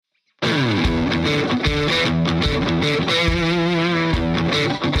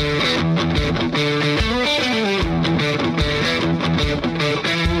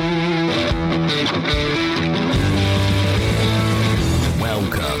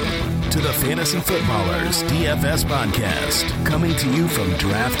to the Fantasy Footballers DFS podcast, coming to you from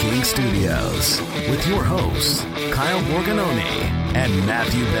DraftKings Studios with your hosts, Kyle Borgononi and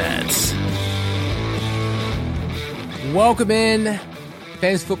Matthew Betts. Welcome in,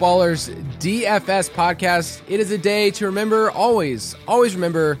 Fantasy Footballers DFS podcast. It is a day to remember, always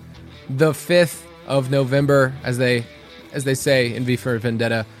remember the 5th of November, as they say in V for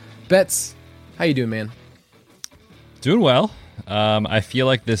Vendetta. Betts, how you doing, man? Doing well. I feel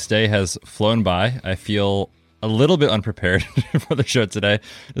like this day has flown by. I feel a little bit unprepared for the show today,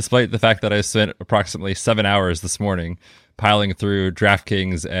 despite the fact that I spent approximately 7 hours this morning piling through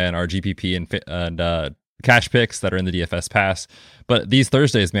DraftKings and our GPP and cash picks that are in the DFS pass. But these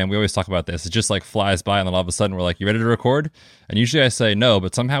Thursdays, man, we always talk about this. It just like flies by, and then all of a sudden we're like, "You ready to record?" And usually I say no,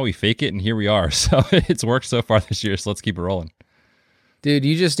 but somehow we fake it, and here we are. So it's worked so far this year, so let's keep it rolling. Dude,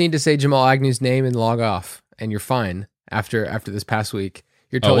 you just need to say Jamal Agnew's name and log off, and you're fine. After this past week,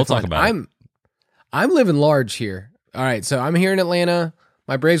 you're totally we'll fine. Talk about it. I'm living large here. All right, so I'm here in Atlanta.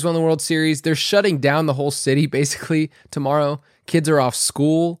 My Braves won the World Series. They're shutting down the whole city basically tomorrow. Kids are off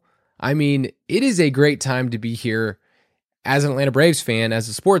school. I mean, it is a great time to be here as an Atlanta Braves fan, as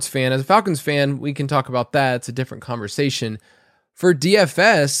a sports fan, as a Falcons fan. We can talk about that. It's a different conversation. For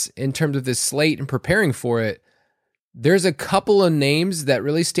DFS, in terms of this slate and preparing for it, there's a couple of names that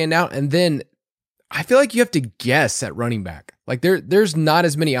really stand out, and then I feel like you have to guess at running back. Like there's not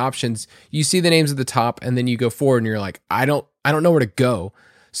as many options. You see the names at the top and then you go forward and you're like, I don't know where to go.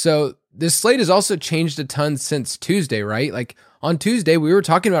 So this slate has also changed a ton since Tuesday, right? Like on Tuesday, we were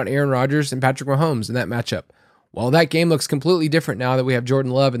talking about Aaron Rodgers and Patrick Mahomes in that matchup. Well, that game looks completely different now that we have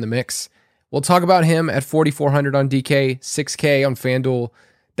Jordan Love in the mix. We'll talk about him at 4,400 on DK, 6K on FanDuel.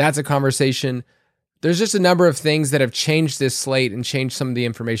 That's a conversation. There's just a number of things that have changed this slate and changed some of the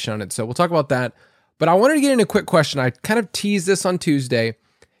information on it. So we'll talk about that. But I wanted to get in a quick question. I kind of teased this on Tuesday,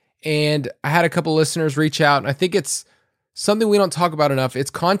 and I had a couple listeners reach out, and I think it's something we don't talk about enough. It's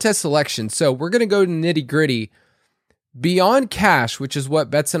contest selection. So we're going to go to nitty gritty. Beyond cash, which is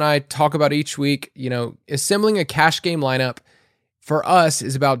what Betts and I talk about each week, assembling a cash game lineup for us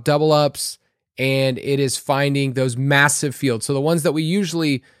is about double ups, and it is finding those massive fields. So the ones that we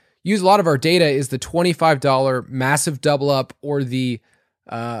usually use a lot of our data is the $25 massive double up, or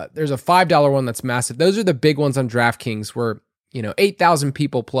there's a $5 one that's massive. Those are the big ones on DraftKings where, 8,000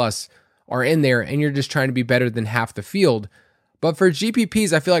 people plus are in there and you're just trying to be better than half the field. But for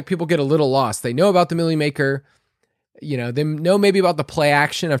GPPs, I feel like people get a little lost. They know about the Millie Maker, they know maybe about the play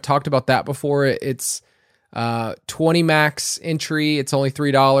action. I've talked about that before. It's 20 max entry. It's only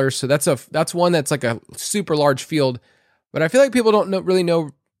 $3. So that's one that's like a super large field. But I feel like people don't really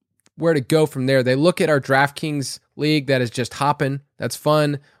know where to go from there. They look at our DraftKings league that is just hopping. That's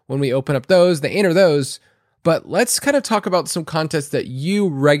fun. When we open up those, they enter those. But let's kind of talk about some contests that you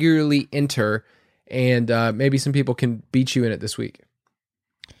regularly enter, and maybe some people can beat you in it this week.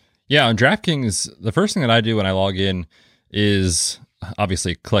 Yeah, on DraftKings, the first thing that I do when I log in is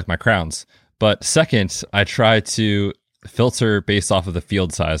obviously collect my crowns. But second, I try to filter based off of the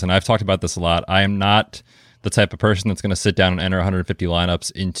field size. And I've talked about this a lot. I am not the type of person that's going to sit down and enter 150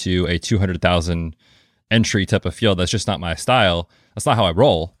 lineups into a 200,000 entry type of field. That's just not my style. That's not how I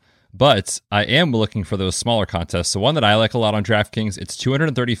roll. But I am looking for those smaller contests. So one that I like a lot on DraftKings, it's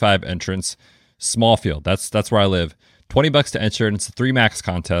 235 entrants, small field. That's where I live. $20 to enter, and it's a 3 max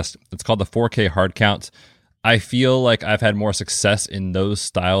contest. It's called the 4K hard count. I feel like I've had more success in those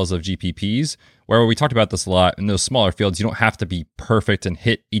styles of GPPs, where we talked about this a lot. In those smaller fields, you don't have to be perfect and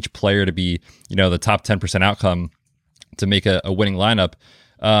hit each player to be, the top 10% outcome to make a winning lineup.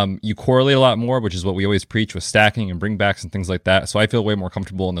 You correlate a lot more, which is what we always preach with stacking and bringbacks and things like that. So I feel way more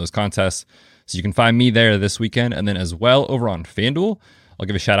comfortable in those contests. So you can find me there this weekend, and then as well over on FanDuel, I'll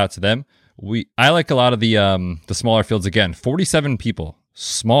give a shout out to them. I like a lot of the smaller fields. Again, 47 people.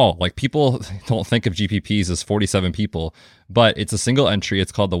 Small. Like, people don't think of GPPs as 47 people, but it's a single entry.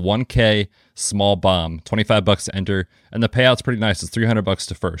 It's called the 1K small bomb, $25 to enter, and the payout's pretty nice. It's $300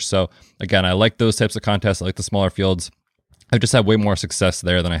 to first. So again, I like those types of contests. I like the smaller fields. I've just had way more success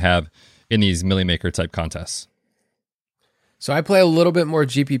there than I have in these Millie Maker type contests. So I play a little bit more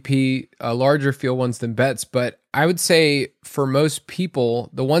GPP, larger field ones than Betts, but I would say for most people,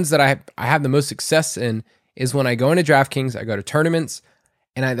 the ones that I have the most success in is when I go into DraftKings, I go to tournaments,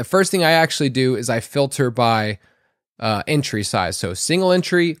 and the first thing I actually do is I filter by entry size. So single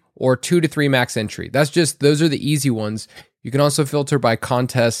entry or 2 to 3 max entry. Those are the easy ones. You can also filter by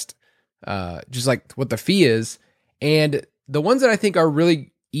contest, just like what the fee is. And the ones that I think are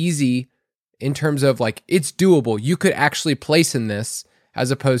really easy in terms of like, it's doable, you could actually place in this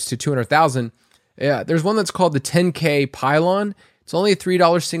as opposed to 200,000. Yeah, there's one that's called the 10K Pylon. It's It's only a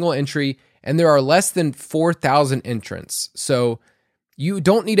 $3 single entry, and there are less than 4,000 entrants. So you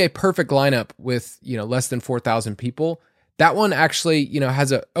don't need a perfect lineup with, less than 4,000 people. That one actually,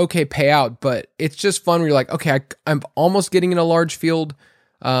 has a okay payout, but it's just fun where you're like, okay, I'm almost getting in a large field.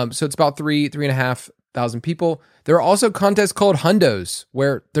 So it's about 3,500 people. There are also contests called hundos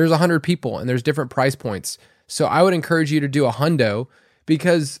where there's 100 people and there's different price points. So I would encourage you to do a hundo,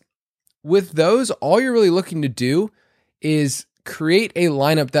 because with those, all you're really looking to do is create a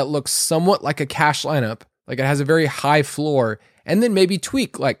lineup that looks somewhat like a cash lineup, like it has a very high floor, and then maybe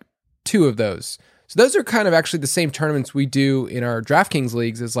tweak like 2 of those. So those are kind of actually the same tournaments we do in our DraftKings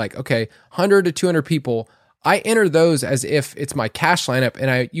leagues. Is like, okay, 100 to 200 people. I enter those as if it's my cash lineup,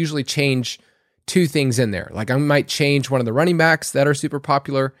 and I usually change 2 things in there. Like I might change one of the running backs that are super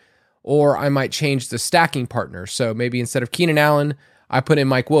popular, or I might change the stacking partner. So maybe instead of Keenan Allen, I put in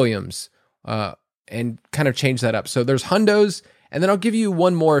Mike Williams, and kind of change that up. So there's hundos, and then I'll give you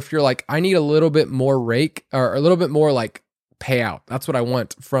one more if you're like, I need a little bit more rake, or a little bit more like payout. That's what I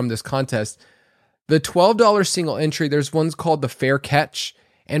want from this contest. The $12 single entry, there's ones called the Fair Catch,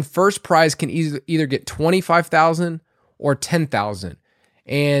 and first prize can either get $25,000 or $10,000.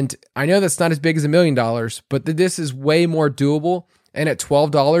 And I know that's not as big as $1 million, but this is way more doable. And at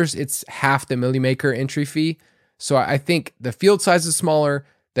 $12, it's half the Millie Maker entry fee. So I think the field size is smaller.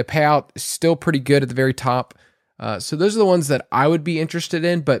 The payout is still pretty good at the very top. So those are the ones that I would be interested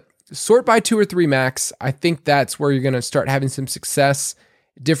in, but sort by 2 or 3 max. I think that's where you're going to start having some success,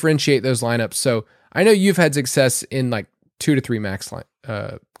 differentiate those lineups. So I know you've had success in like 2 to 3 max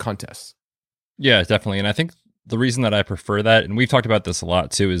contests. Yeah, definitely. And I think the reason that I prefer that, and we've talked about this a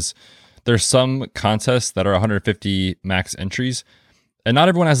lot too, is there's some contests that are 150 max entries, and not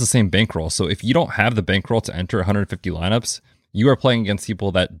everyone has the same bankroll. So if you don't have the bankroll to enter 150 lineups, you are playing against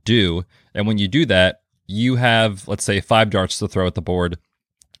people that do. And when you do that, you have, let's say, 5 darts to throw at the board.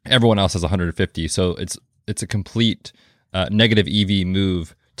 Everyone else has 150. So it's a complete negative EV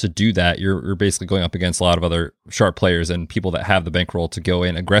move to do that. You're basically going up against a lot of other sharp players and people that have the bankroll to go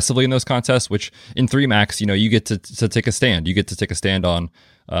in aggressively in those contests, which in 3 max, you get to take a stand. You get to take a stand on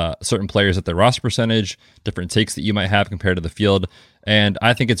certain players at their roster percentage, different takes that you might have compared to the field. And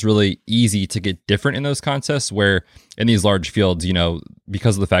I think it's really easy to get different in those contests, where in these large fields,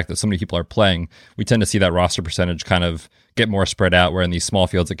 because of the fact that so many people are playing, we tend to see that roster percentage kind of get more spread out, where in these small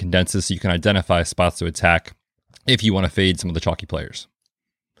fields it condenses so you can identify spots to attack if you want to fade some of the chalky players.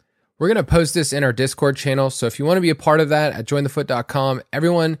 We're going to post this in our Discord channel. So if you want to be a part of that at jointhefoot.com,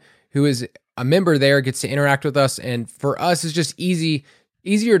 everyone who is a member there gets to interact with us. And for us, it's just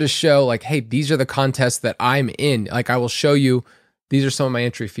easier to show like, hey, these are the contests that I'm in. Like I will show you, these are some of my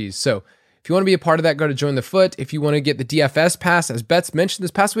entry fees. So if you want to be a part of that, go to Join the Foot. If you want to get the DFS pass, as Betts mentioned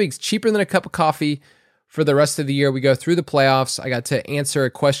this past week, it's cheaper than a cup of coffee for the rest of the year. We go through the playoffs. I got to answer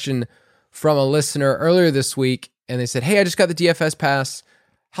a question from a listener earlier this week, and they said, hey, I just got the DFS pass.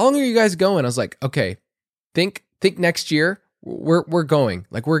 How long are you guys going? I was like, okay, think next year. We're going.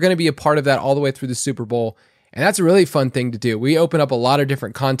 Like we're going to be a part of that all the way through the Super Bowl. And that's a really fun thing to do. We open up a lot of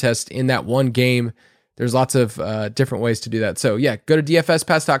different contests in that one game. There's lots of different ways to do that. So yeah, go to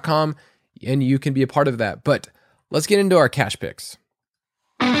dfspass.com and you can be a part of that. But let's get into our cash picks.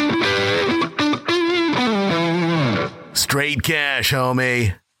 Straight cash,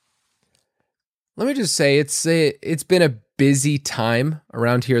 homie. Let me just say it's been a busy time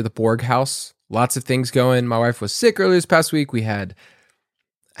around here at the Borg house. Lots of things going. My wife was sick earlier this past week. We had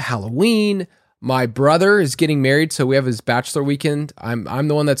Halloween. My brother is getting married, so we have his bachelor weekend. I'm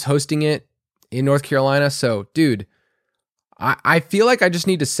the one that's hosting it in North Carolina. So, dude, I feel like I just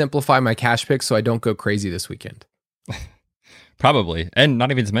need to simplify my cash picks so I don't go crazy this weekend. Probably. And not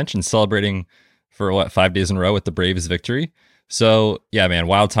even to mention celebrating for 5 days in a row with the Braves victory. So yeah, man,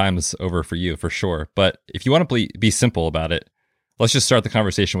 wild time's over for you for sure. But if you want to be simple about it, let's just start the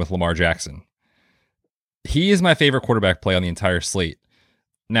conversation with Lamar Jackson. He is my favorite quarterback play on the entire slate.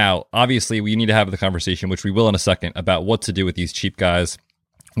 Now, obviously, we need to have the conversation, which we will in a second, about what to do with these cheap guys,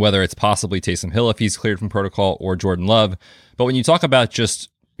 whether it's possibly Taysom Hill if he's cleared from protocol or Jordan Love. But when you talk about just,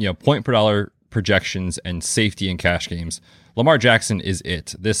 point per dollar projections and safety in cash games, Lamar Jackson is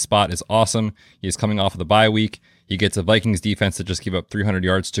it. This spot is awesome. He is coming off of the bye week. He gets a Vikings defense that just gave up 300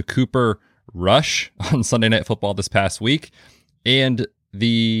 yards to Cooper Rush on Sunday Night Football this past week. And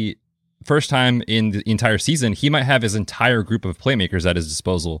the first time in the entire season, he might have his entire group of playmakers at his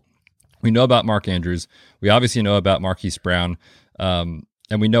disposal. We know about Mark Andrews. We obviously know about Marquise Brown. And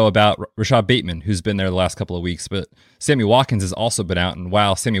we know about Rashad Bateman, who's been there the last couple of weeks. But Sammy Watkins has also been out. And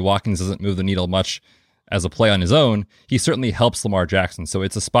while Sammy Watkins doesn't move the needle much as a play on his own, he certainly helps Lamar Jackson. So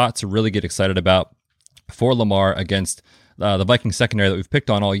it's a spot to really get excited about for Lamar against the Vikings secondary that we've picked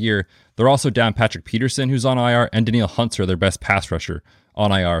on all year. They're also down Patrick Peterson, who's on IR, and Danielle Hunter, their best pass rusher,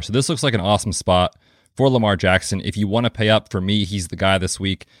 on IR. So this looks like an awesome spot for Lamar Jackson. If you want to pay up, for me, he's the guy this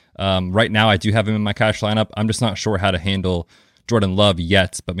week. Right now, I do have him in my cash lineup. I'm just not sure how to handle Jordan Love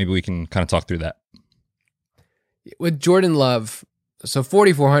yet, but maybe we can kind of talk through that. With Jordan Love, so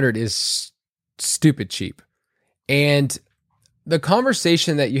 4,400 is stupid cheap. And the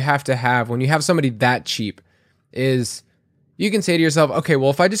conversation that you have to have when you have somebody that cheap is you can say to yourself, okay,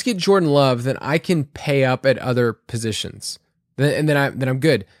 well, if I just get Jordan Love, then I can pay up at other positions. Then I'm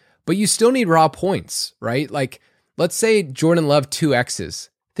good. But you still need raw points, right? Like, let's say Jordan Love 2Xs.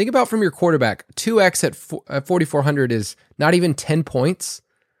 Think about from your quarterback, 2X at 4,400 is not even 10 points.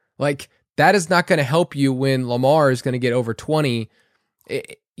 Like, that is not going to help you when Lamar is going to get over 20.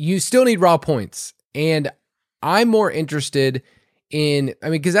 You still need raw points. And I'm more interested in,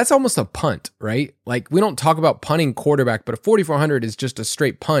 because that's almost a punt, right? Like, we don't talk about punting quarterback, but a 4,400 is just a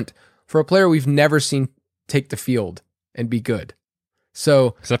straight punt for a player we've never seen take the field and be good.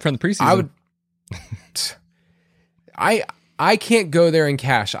 So, except for in the preseason, I can't go there in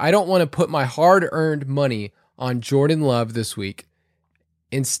cash. I don't want to put my hard-earned money on Jordan Love this week.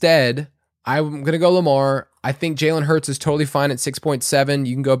 Instead, I'm going to go Lamar. I think Jalen Hurts is totally fine at 6.7.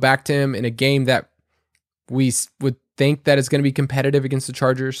 You can go back to him in a game that we would think that is going to be competitive against the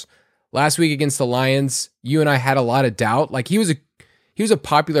Chargers. Last week against the Lions, you and I had a lot of doubt. Like, he was a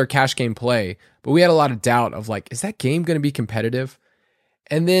popular cash game play, but we had a lot of doubt of like, is that game going to be competitive?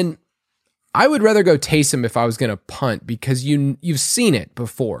 And then I would rather go Taysom if I was going to punt because you've seen it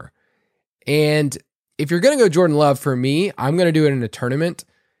before. And if you're going to go Jordan Love, for me, I'm going to do it in a tournament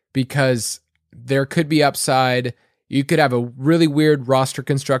because there could be upside. You could have a really weird roster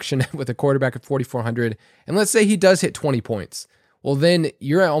construction with a quarterback at 4,400. And let's say he does hit 20 points. Well, then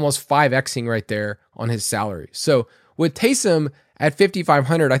you're at almost 5Xing right there on his salary. So with Taysom at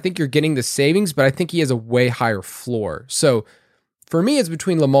 5,500, I think you're getting the savings, but I think he has a way higher floor. So for me, it's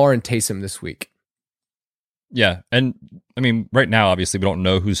between Lamar and Taysom this week. Yeah. And right now, obviously, we don't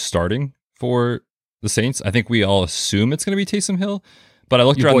know who's starting for the Saints. I think we all assume it's going to be Taysom Hill, but I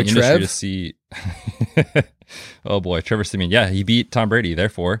looked around the industry to see. Oh boy, Trevor Siemian. Yeah, he beat Tom Brady.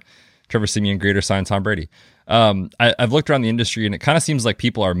 Therefore, Trevor Siemian greater sign Tom Brady. I've looked around the industry and it kind of seems like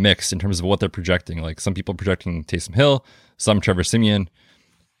people are mixed in terms of what they're projecting. Like some people projecting Taysom Hill, some Trevor Siemian.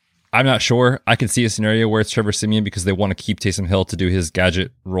 I'm not sure. I could see a scenario where it's Trevor Siemian because they want to keep Taysom Hill to do his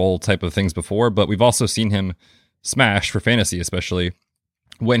gadget role type of things before, but we've also seen him smash for fantasy, especially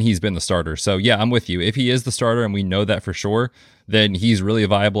when he's been the starter. So yeah, I'm with you. If he is the starter and we know that for sure, then he's really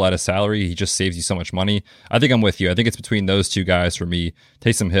viable at a salary. He just saves you so much money. I think I'm with you. I think it's between those two guys for me,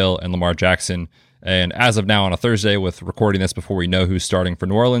 Taysom Hill and Lamar Jackson. And as of now on a Thursday with recording this before we know who's starting for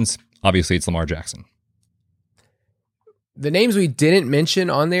New Orleans, obviously it's Lamar Jackson. The names we didn't mention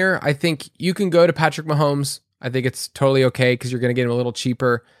on there, I think you can go to Patrick Mahomes. I think it's totally okay because you're going to get him a little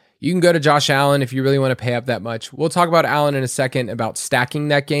cheaper. You can go to Josh Allen if you really want to pay up that much. We'll talk about Allen in a second about stacking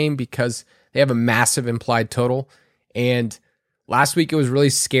that game because they have a massive implied total. And last week it was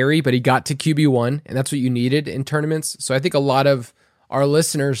really scary, but he got to QB1, and that's what you needed in tournaments. So I think a lot of our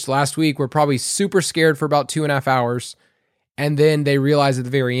listeners last week were probably super scared for about 2.5 hours. And then they realized at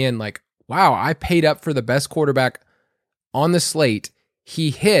the very end, like, wow, I paid up for the best quarterback on the slate. He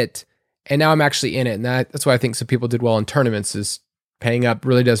hit, and now I'm actually in it. And that's why I think some people did well in tournaments is paying up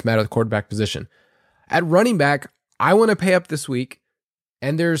really does matter the quarterback position. At running back, I want to pay up this week.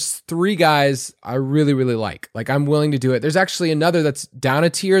 And there's 3 guys I really, really like. Like, I'm willing to do it. There's actually another that's down a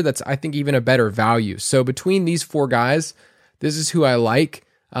tier that's, I think, even a better value. So between these 4 guys, this is who I like.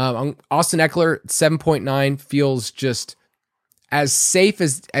 Austin Eckler, 7.9, feels just as safe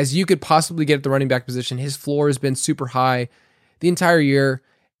as you could possibly get at the running back position. His floor has been super high the entire year.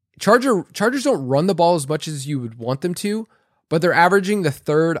 Chargers don't run the ball as much as you would want them to, but they're averaging the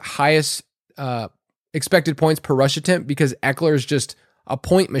 3rd highest expected points per rush attempt because Eckler is just a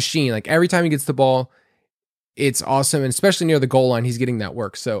point machine. Like, every time he gets the ball, it's awesome. And especially near the goal line, he's getting that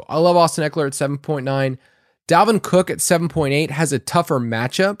work. So I love Austin Eckler at 7.9. Dalvin Cook at 7.8 has a tougher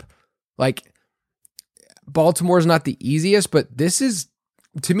matchup. Like, Baltimore's not the easiest, but this is,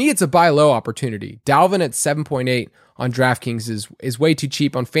 to me, it's a buy low opportunity. Dalvin at 7.8 on DraftKings is way too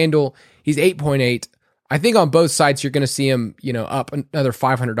cheap. On FanDuel, he's 8.8. I think on both sites, you're going to see him, up another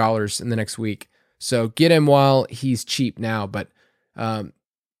 $500 in the next week. So get him while he's cheap now. But do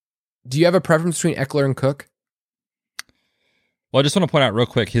you have a preference between Eckler and Cook? Well, I just want to point out real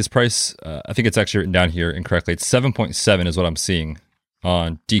quick, his price, I think it's actually written down here incorrectly. It's 7.7 is what I'm seeing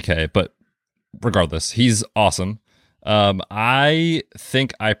on DK, but regardless, he's awesome. I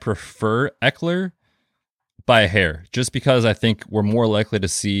think I prefer Eckler by a hair, just because I think we're more likely to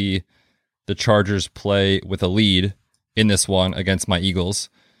see the Chargers play with a lead in this one against my Eagles.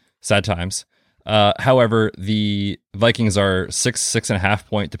 Sad times. However, the Vikings are 6.5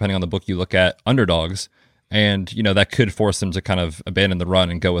 point, depending on the book you look at, underdogs. And, that could force them to kind of abandon the run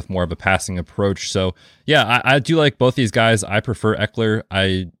and go with more of a passing approach. So, yeah, I do like both these guys. I prefer Eckler.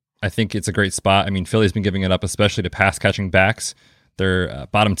 I think it's a great spot. I mean, Philly's been giving it up, especially to pass-catching backs. They're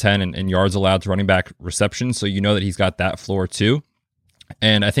bottom 10 in yards allowed to running back reception, so that he's got that floor too.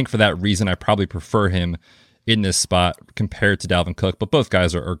 And I think for that reason, I probably prefer him in this spot compared to Dalvin Cook. But both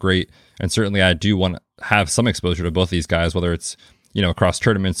guys are great, and certainly I do want to have some exposure to both these guys, whether it's across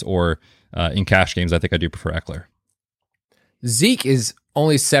tournaments or in cash games. I think I do prefer Eckler. Zeke is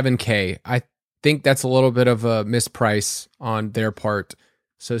only $7K. I think that's a little bit of a misprice on their part.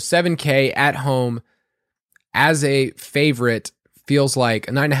 So $7K at home as a favorite feels like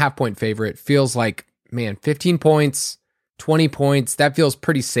a 9.5 point favorite. Feels like, man, 15 points, 20 points. That feels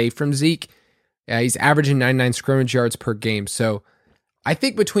pretty safe from Zeke. He's averaging 99 scrimmage yards per game. So I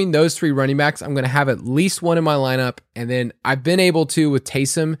think between those three running backs, I'm going to have at least one in my lineup. And then I've been able to, with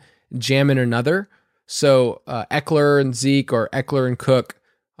Taysom, jam in another. So Eckler and Zeke or Eckler and Cook,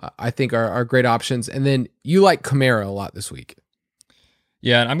 I think are great options. And then you like Kamara a lot this week.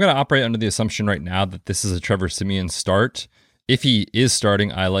 Yeah, and I'm going to operate under the assumption right now that this is a Trevor Siemian start. If he is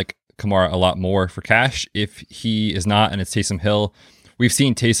starting, I like Kamara a lot more for cash. If he is not, and it's Taysom Hill, we've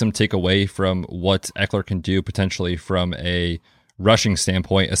seen Taysom take away from what Eckler can do potentially from a rushing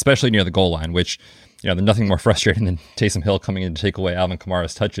standpoint, especially near the goal line, which, there's nothing more frustrating than Taysom Hill coming in to take away Alvin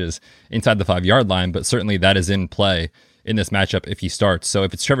Kamara's touches inside the 5-yard line, but certainly that is in play in this matchup if he starts. So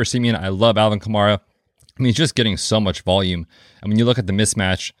if it's Trevor Siemian, I love Alvin Kamara. I mean, he's just getting so much volume. And when you look at the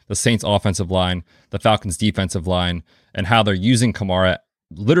mismatch, the Saints offensive line, the Falcons defensive line, and how they're using Kamara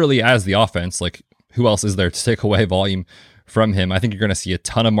literally as the offense, like who else is there to take away volume from him? I think you're going to see a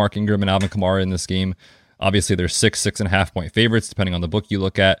ton of Mark Ingram and Alvin Kamara in this game. Obviously, they're 6.5 point favorites, depending on the book you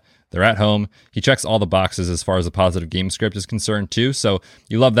look at. They're at home. He checks all the boxes as far as the positive game script is concerned, too. So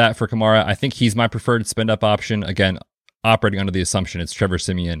you love that for Kamara. I think he's my preferred spend-up option. Again, operating under the assumption it's Trevor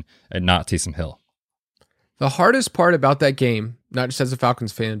Siemian and not Taysom Hill. The hardest part about that game, not just as a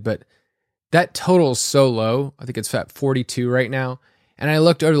Falcons fan, but that total is so low. I think it's at 42 right now. And I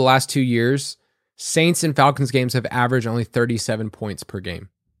looked over the last 2 years, Saints and Falcons games have averaged only 37 points per game.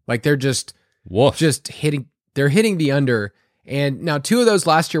 Like they're just hitting the under. And now 2 of those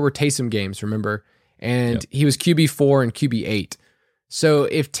last year were Taysom games, remember? And He was QB4 and QB8. So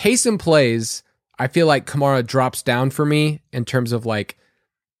if Taysom plays, I feel like Kamara drops down for me in terms of like,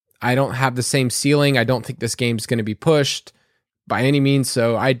 I don't have the same ceiling. I don't think this game's going to be pushed by any means.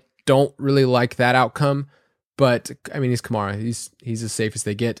 So I don't really like that outcome. But I mean, he's Kamara. He's as safe as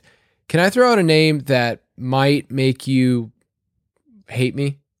they get. Can I throw out a name that might make you hate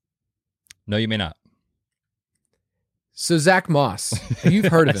me? No, you may not. So Zach Moss, you've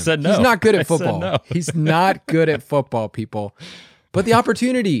heard of him. I said no. He's not good at football. No. He's not good at football, people. But the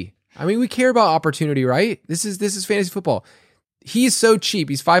opportunity. I mean, we care about opportunity, right? This is fantasy football. He's so cheap.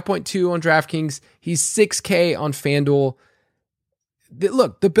 He's 5.2 on DraftKings. He's 6K on FanDuel.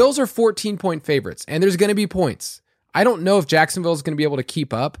 Look, the Bills are 14-point favorites, and there's going to be points. I don't know if Jacksonville is going to be able to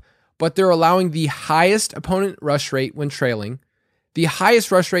keep up, but they're allowing the highest opponent rush rate when trailing, the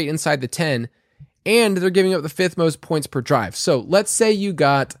highest rush rate inside the 10, and they're giving up the 5th most points per drive. So let's say you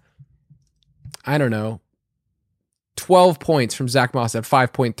got, 12 points from Zach Moss at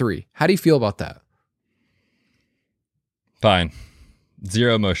 5.3. How do you feel about that? Fine.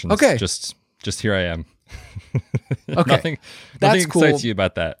 Zero emotions. Okay. Just here I am. Okay. nothing That's excites cool. you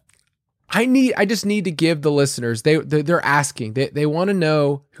about that. I just need to give the listeners, they're asking. They want to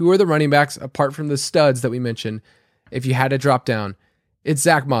know who are the running backs apart from the studs that we mentioned. If you had to drop down, it's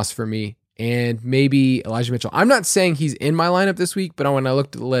Zach Moss for me and maybe Elijah Mitchell. I'm not saying he's in my lineup this week, but when I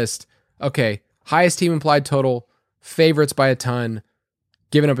looked at the list, okay, highest team implied total, favorites by a ton,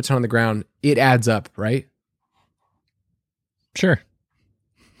 giving up a ton on the ground, it adds up, right? Sure.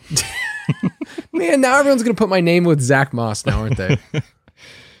 Man, now everyone's going to put my name with Zach Moss now, aren't they?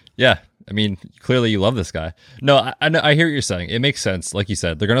 Yeah. I mean, clearly you love this guy. No, I hear what you're saying. It makes sense. Like you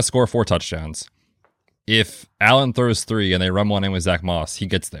said, they're going to score 4 touchdowns. If Allen throws 3 and they run one in with Zach Moss, he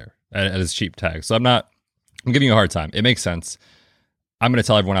gets there at his cheap tag. So I'm giving you a hard time. It makes sense. I'm going to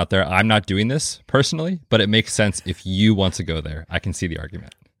tell everyone out there, I'm not doing this personally, but it makes sense if you want to go there. I can see the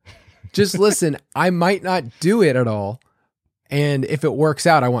argument. Just listen, I might not do it at all. And if it works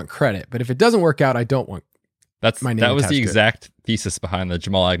out, I want credit. But if it doesn't work out, I don't want my name. That was attached the to it. exact thesis behind the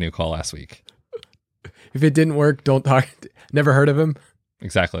Jamal Agnew call last week. If it didn't work, don't talk. Never heard of him.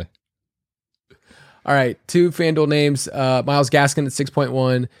 Exactly. All right, two FanDuel names, Myles Gaskin at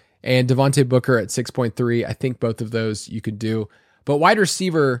 6.1 and Devontae Booker at 6.3. I think both of those you could do. But wide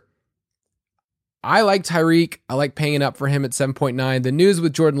receiver, I like Tyreek. I like paying up for him at 7.9. The news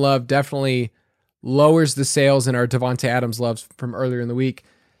with Jordan Love definitely lowers the sales in our Devontae Adams loves from earlier in the week.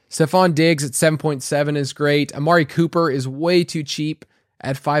 Stephon Diggs at 7.7 is great. Amari Cooper is way too cheap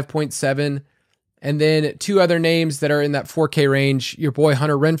at 5.7. And then two other names that are in that 4K range. Your boy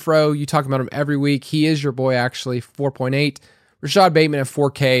Hunter Renfrow, you talk about him every week. He is your boy, actually, 4.8. Rashad Bateman at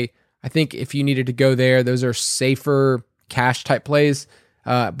 4K. I think if you needed to go there, those are safer cash type plays.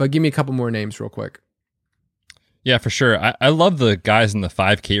 But give me a couple more names real quick. Yeah, for sure. I love the guys in the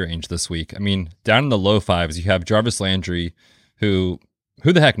 5K range this week. I mean, down in the low fives, you have Jarvis Landry, who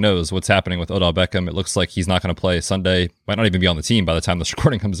the heck knows what's happening with Odell Beckham. It looks like he's not going to play Sunday. Might not even be on the team by the time this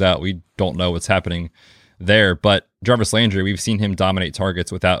recording comes out. We don't know what's happening there. But Jarvis Landry, we've seen him dominate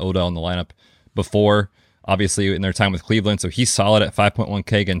targets without Odell in the lineup before, obviously in their time with Cleveland. So he's solid at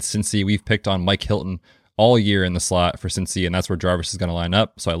 5.1K against Cincy. We've picked on Mike Hilton all year in the slot for Cincy, and that's where Jarvis is going to line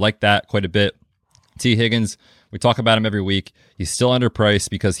up. So I like that quite a bit. T. Higgins, we talk about him every week. He's still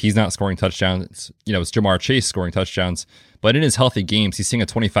underpriced because he's not scoring touchdowns. It's Jamar Chase scoring touchdowns. But in his healthy games, he's seeing a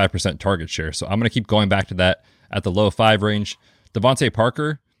 25% target share. So I'm going to keep going back to that at the low 5 range. Devontae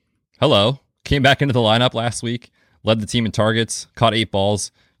Parker, came back into the lineup last week, led the team in targets, caught 8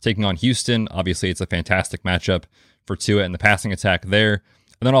 balls, taking on Houston. Obviously, it's a fantastic matchup for Tua and the passing attack there.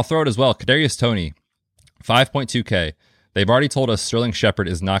 And then I'll throw it as well. Kadarius Toney, 5.2K. They've already told us Sterling Shepard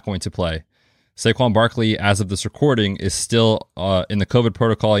is not going to play. Saquon Barkley, as of this recording, is still in the COVID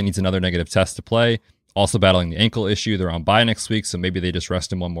protocol. He needs another negative test to play. Also battling the ankle issue. They're on bye next week, so maybe they just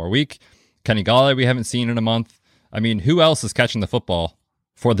rest him one more week. Kenny Galladay, we haven't seen in a month. I mean, who else is catching the football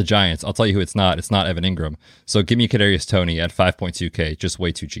for the Giants? I'll tell you who it's not. It's not Evan Ingram. So give me Kadarius Toney at 5.2K, just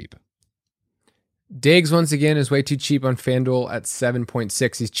way too cheap. Diggs, once again, is way too cheap on FanDuel at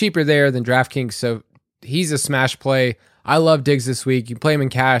 7.6. He's cheaper there than DraftKings, so he's a smash play. I love Diggs this week. You play him in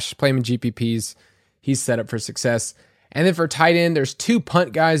cash, play him in GPPs. He's set up for success. And then for tight end, there's two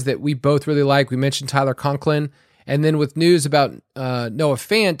punt guys that we both really like. We mentioned Tyler Conklin. And then with news about Noah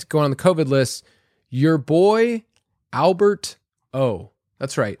Fant going on the COVID list, your boy, Albert O.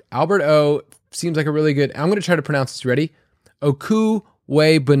 That's right. Albert O seems like a really good, I'm going to try to pronounce this. Ready?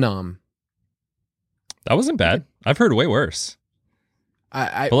 Okuwebunam. That wasn't bad. I've heard way worse.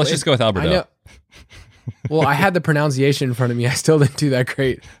 But let's just go with Albert O. Well, I had the pronunciation in front of me. I still didn't do that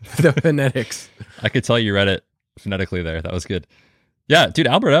great with the phonetics. I could tell you read it phonetically there. That was good. Yeah, dude,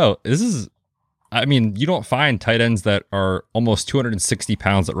 Albert O, you don't find tight ends that are almost 260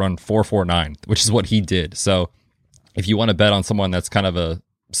 pounds that run 4.49, which is what he did. So if you want to bet on someone that's kind of a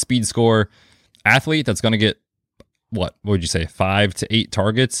speed score athlete that's going to get, what would you say, 5 to 8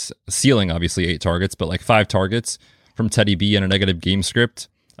 targets? Ceiling, obviously, 8 targets, but like 5 targets from Teddy B in a negative game script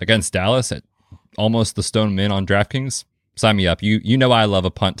against Dallas at almost the stone min on DraftKings. Sign me up. You know I love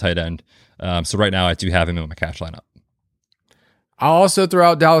a punt tight end. So right now I do have him in my cash lineup. I'll also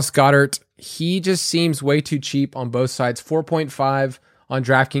throw out Dallas Goedert. He just seems way too cheap on both sides. 4.5 on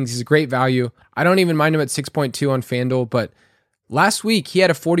DraftKings. He's a great value. I don't even mind him at 6.2 on FanDuel, but last week he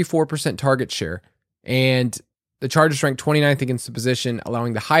had a 44% target share, and the Chargers ranked 29th against the position,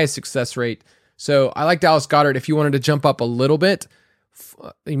 allowing the highest success rate. So I like Dallas Goedert. If you wanted to jump up a little bit,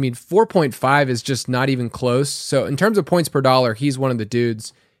 4.5 is just not even close. So in terms of points per dollar, he's one of the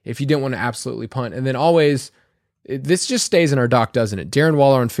dudes if you didn't want to absolutely punt. And then always, this just stays in our doc, doesn't it? Darren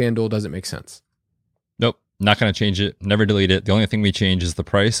Waller on FanDuel doesn't make sense. Nope, not going to change it. Never delete it. The only thing we change is the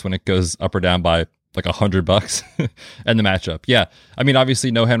price when it goes up or down by like $100 and the matchup. Yeah, I mean,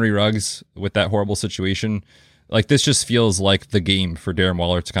 obviously no Henry Ruggs with that horrible situation. Like, this just feels like the game for Darren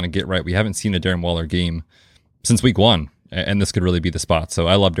Waller to kind of get right. We haven't seen a Darren Waller game since week 1, and this could really be the spot. So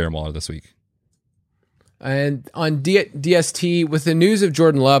I love Darren Waller this week. And on DST, with the news of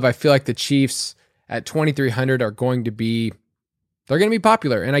Jordan Love, I feel like the Chiefs at 2,300 are going to be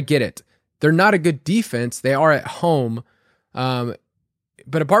popular, and I get it. They're not a good defense. They are at home.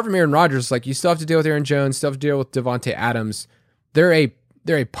 But apart from Aaron Rodgers, like, you still have to deal with Aaron Jones, still have to deal with Devontae Adams. They're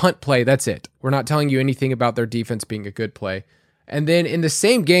a punt play. That's it. We're not telling you anything about their defense being a good play. And then in the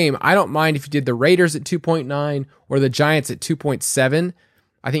same game, I don't mind if you did the Raiders at 2.9 or the Giants at 2.7.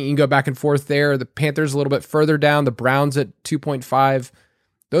 I think you can go back and forth there. The Panthers a little bit further down, the Browns at 2.5.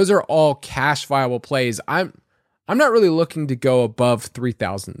 Those are all cash viable plays. I'm not really looking to go above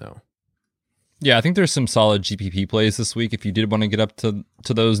 3,000 though. Yeah, I think there's some solid GPP plays this week if you did want to get up to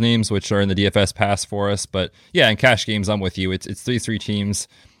those names, which are in the DFS pass for us. But yeah, in cash games, I'm with you. It's 3 teams.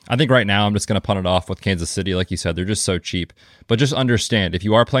 I think right now I'm just going to punt it off with Kansas City. Like you said, they're just so cheap. But just understand, if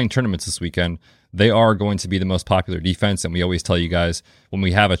you are playing tournaments this weekend, they are going to be the most popular defense. And we always tell you guys, when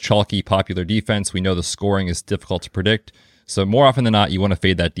we have a chalky popular defense, we know the scoring is difficult to predict. So more often than not, you want to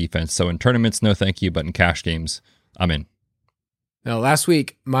fade that defense. So in tournaments, no thank you, but in cash games, I'm in. Now, last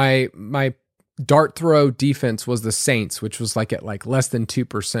week, my dart throw defense was the Saints, which was like at like less than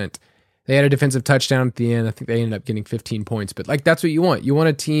 2%. They had a defensive touchdown at the end. I think they ended up getting 15 points. But like that's what you want. You want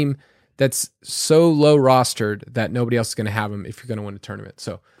a team that's so low rostered that nobody else is going to have them if you're going to win a tournament.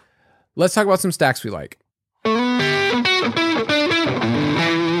 So let's talk about some stacks we like.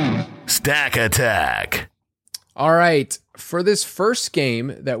 Stack Attack. All right. For this first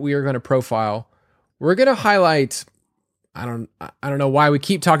game that we are going to profile, we're going to highlight, I don't know why we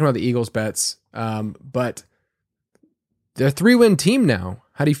keep talking about the Eagles bets, but they're a 3-win team now.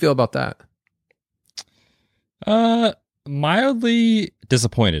 How do you feel about that? Mildly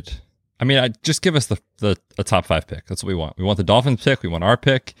disappointed. I mean, just give us the top 5 pick. That's what we want. We want the Dolphins pick. We want our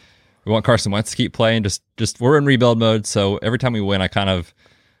pick. We want Carson Wentz to keep playing. Just we're in rebuild mode. So every time we win, I kind of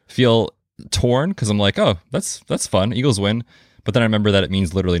feel torn because I'm like, oh, that's fun. Eagles win. But then I remember that it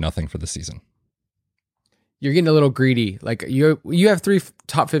means literally nothing for the season. You're getting a little greedy. Like you have 3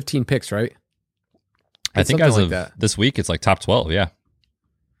 top 15 picks, right? I think as of this week, it's like top 12. Yeah.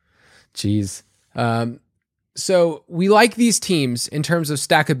 Jeez. So we like these teams in terms of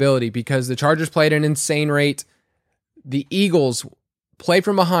stackability because the Chargers play at an insane rate. The Eagles play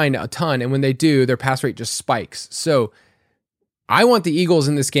from behind a ton, and when they do, their pass rate just spikes. So I want the Eagles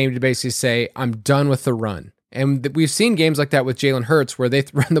in this game to basically say, I'm done with the run. And we've seen games like that with Jalen Hurts where they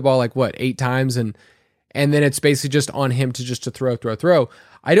run the ball like 8 times and then it's basically just on him to throw.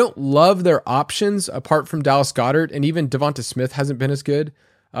 I don't love their options apart from Dallas Goedert, and even Devonta Smith hasn't been as good.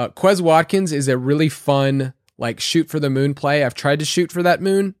 Quez Watkins is a really fun shoot for the moon play. I've tried to shoot for that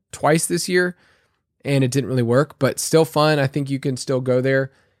moon twice this year and it didn't really work, but still fun. I think you can still go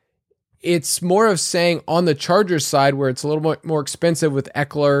there. It's more of saying on the Chargers side where it's a little more expensive with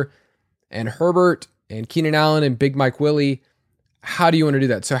Eckler and Herbert and Keenan Allen and Big Mike Willie. How do you want to do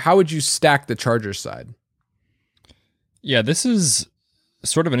that? So how would you stack the Chargers side? Yeah, this is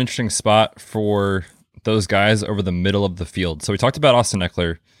sort of an interesting spot for those guys over the middle of the field. So we talked about Austin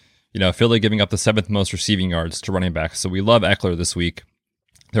Eckler, Philly giving up the 7th most receiving yards to running backs. So we love Eckler this week.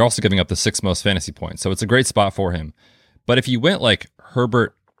 They're also giving up the 6th most fantasy points. So it's a great spot for him. But if you went like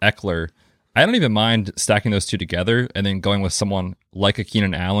Herbert, Eckler, I don't even mind stacking those two together and then going with someone like a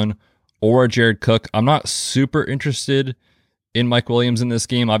Keenan Allen or a Jared Cook. I'm not super interested in Mike Williams in this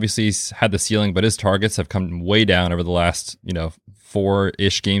game. Obviously, he's had the ceiling, but his targets have come way down over the last,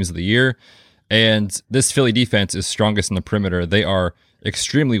 4-ish games of the year. And this Philly defense is strongest in the perimeter. They are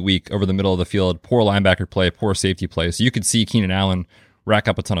extremely weak over the middle of the field. Poor linebacker play, poor safety play. So you could see Keenan Allen rack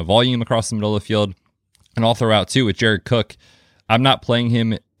up a ton of volume across the middle of the field. And I'll throw out too with Jared Cook. I'm not playing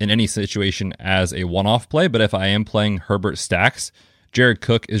him in any situation as a one-off play, but if I am playing Herbert stacks, Jared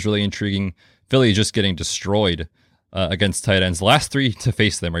Cook is really intriguing. Philly is just getting destroyed against tight ends. The last 3 to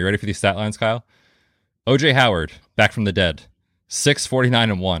face them. Are you ready for these stat lines, Kyle? OJ Howard, back from the dead. 6,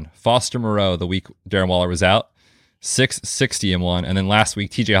 49, and 1. Foster Moreau, the week Darren Waller was out. 6, 60, and 1. And then last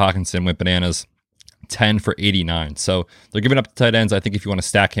week, TJ Hawkinson went bananas. 10 for 89. So they're giving up the tight ends. I think if you want to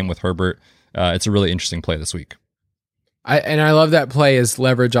stack him with Herbert, it's a really interesting play this week. I love that play as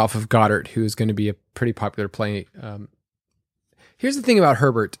leverage off of Goddard, who is going to be a pretty popular play. Here's the thing about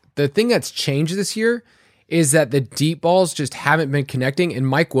Herbert. The thing that's changed this year is that the deep balls just haven't been connecting, and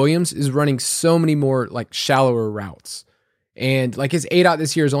Mike Williams is running so many more shallower routes. And his ADOT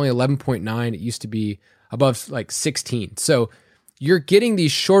this year is only 11.9. It used to be above 16. So you're getting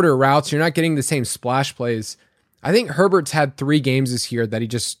these shorter routes. You're not getting the same splash plays. I think Herbert's had 3 games this year that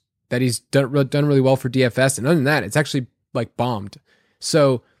he's done really well for DFS. And other than that, it's actually bombed.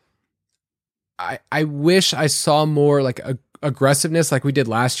 So I wish I saw more aggressiveness like we did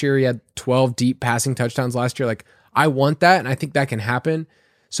last year. He had 12 deep passing touchdowns last year. I want that, and I think that can happen.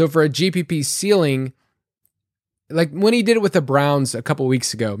 So for a GPP ceiling, when he did it with the Browns a couple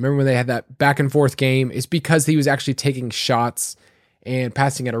weeks ago, remember when they had that back and forth game? It's because he was actually taking shots and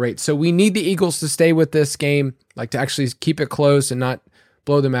passing at a rate. So we need the Eagles to stay with this game, to actually keep it close and not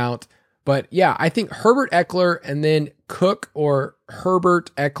blow them out. But yeah, I think Herbert, Eckler, and then Cook, or Herbert,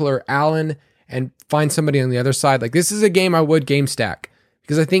 Eckler, Allen, and find somebody on the other side. This is a game I would game stack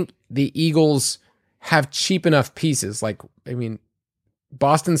because I think the Eagles have cheap enough pieces.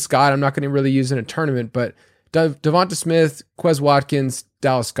 Boston Scott, I'm not going to really use in a tournament, but Devonta Smith, Quez Watkins,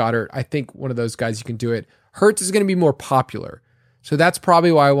 Dallas Goedert, I think one of those guys you can do it. Hurts is going to be more popular. So that's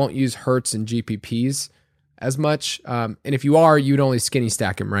probably why I won't use Hurts in GPPs as much. And if you are, you'd only skinny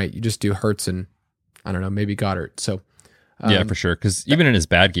stack him, right? You just do Hurts and, I don't know, maybe Goddard. So Yeah, for sure. Because even in his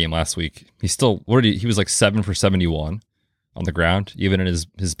bad game last week, he was like 7 for 71 on the ground, even in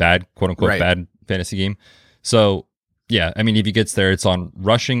his bad, quote unquote, bad fantasy game. So yeah, I mean, if he gets there, it's on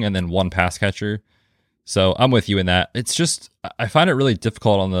rushing and then one pass catcher. So I'm with you in that. It's just, I find it really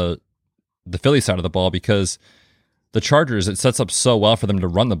difficult on the Philly side of the ball because the Chargers, it sets up so well for them to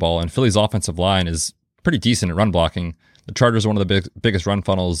run the ball, and Philly's offensive line is pretty decent at run blocking. The Chargers are one of the biggest run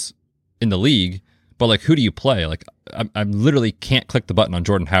funnels in the league, but like, who do you play? Like, I literally can't click the button on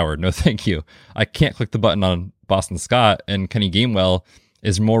Jordan Howard. No, thank you. I can't click the button on Boston Scott, and Kenny Gainwell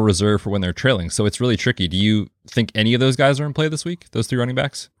is more reserved for when they're trailing. So it's really tricky. Do you think any of those guys are in play this week? Those 3 running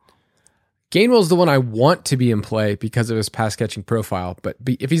backs? Gainwell's the one I want to be in play because of his pass catching profile. But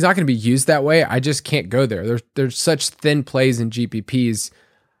if he's not going to be used that way, I just can't go there. There's such thin plays in GPPs.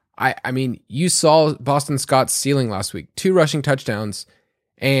 I mean, you saw Boston Scott's ceiling last week, 2 rushing touchdowns.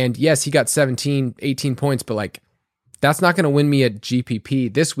 And yes, he got 17, 18 points, but like, that's not going to win me a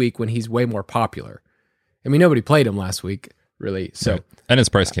GPP this week when he's way more popular. I mean, nobody played him last week, really. So, right. And his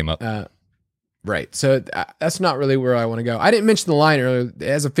price came up. Right. So that's not really where I want to go. I didn't mention the line earlier. It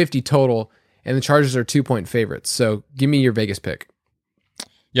has a 50 total, and the Chargers are 2-point favorites. So give me your Vegas pick.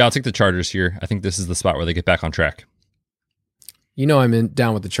 Yeah, I'll take the Chargers here. I think this is the spot where they get back on track. You know I'm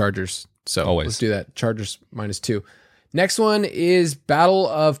down with the Chargers. So always. Let's do that. Chargers -2. Next one is Battle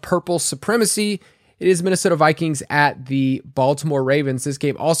of Purple Supremacy. It is Minnesota Vikings at the Baltimore Ravens. This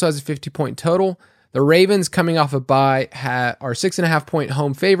game also has a 50-point total. The Ravens, coming off a bye, are 6.5-point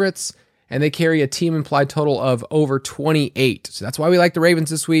home favorites, and they carry a team implied total of over 28. So that's why we like the Ravens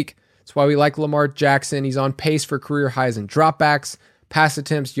this week. That's why we like Lamar Jackson. He's on pace for career highs in dropbacks, pass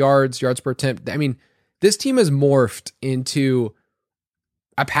attempts, yards per attempt. I mean, this team has morphed into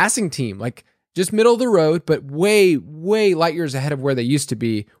a passing team, like just middle of the road, but way, way light years ahead of where they used to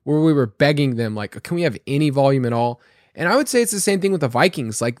be, where we were begging them, like, can we have any volume at all? And I would say it's the same thing with the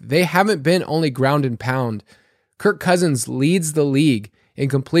Vikings. Like, they haven't been only ground and pound. Kirk Cousins leads the league in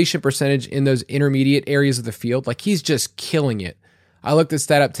completion percentage in those intermediate areas of the field. Like, he's just killing it. I looked this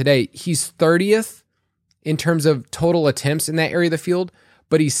stat up today. He's 30th in terms of total attempts in that area of the field,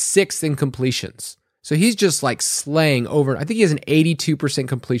 but he's 6th in completions. So he's just like slaying over. I think he has an 82%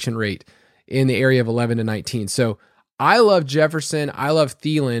 completion rate in the area of 11 to 19. So I love Jefferson. I love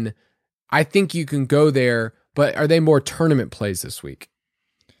Thielen. I think you can go there, but are they more tournament plays this week?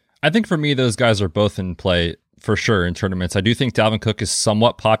 I think for me, those guys are both in play for sure in tournaments. I do think Dalvin Cook is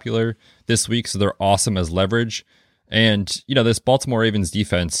somewhat popular this week, so they're awesome as leverage. And, you know, this Baltimore Ravens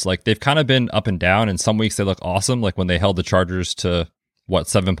defense, like, they've kind of been up and down. And some weeks they look awesome, like when they held the Chargers to,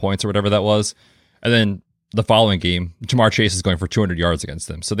 7 points or whatever that was. And then the following game, Jamar Chase is going for 200 yards against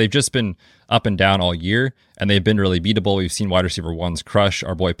them. So they've just been up and down all year, and they've been really beatable. We've seen wide receiver ones crush.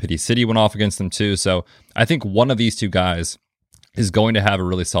 Our boy Pity City went off against them too. So I think one of these two guys is going to have a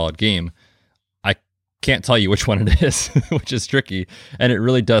really solid game. I can't tell you which one it is, which is tricky. And it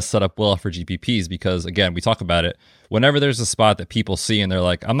really does set up well for GPPs because, again, we talk about it. Whenever there's a spot that people see and they're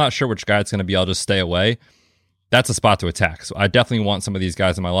like, I'm not sure which guy it's going to be, I'll just stay away. That's a spot to attack. So I definitely want some of these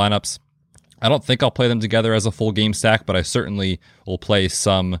guys in my lineups. I don't think I'll play them together as a full game stack, but I certainly will play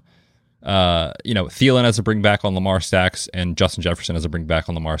some, Thielen as a bring back on Lamar stacks and Justin Jefferson as a bring back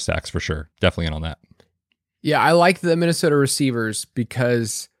on Lamar stacks for sure. Definitely in on that. Yeah, I like the Minnesota receivers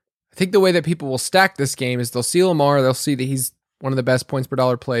because I think the way that people will stack this game is they'll see Lamar, they'll see that he's one of the best points per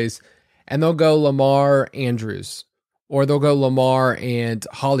dollar plays, and they'll go Lamar Andrews, or they'll go Lamar and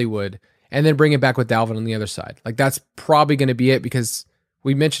Hollywood, and then bring it back with Dalvin on the other side. Like, that's probably going to be it because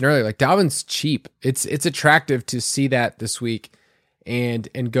we mentioned earlier, like, Dalvin's cheap. It's attractive to see that this week and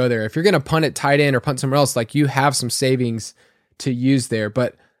go there. If you're going to punt at tight end or punt somewhere else, like, you have some savings to use there.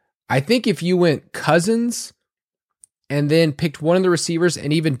 But I think if you went Cousins and then picked one of the receivers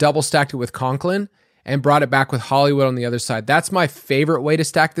and even double stacked it with Conklin and brought it back with Hollywood on the other side, that's my favorite way to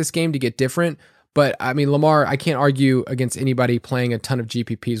stack this game to get different. But I mean, Lamar, I can't argue against anybody playing a ton of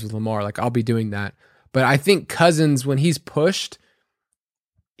GPPs with Lamar. Like, I'll be doing that. But I think Cousins, when he's pushed,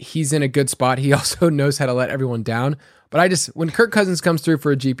 he's in a good spot. He also knows how to let everyone down. But when Kirk Cousins comes through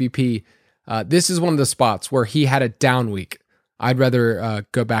for a GPP, this is one of the spots where he had a down week. I'd rather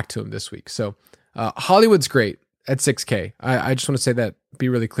go back to him this week. So Hollywood's great at 6K. I just want to say that, be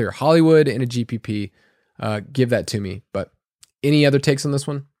really clear. Hollywood in a GPP, give that to me. But any other takes on this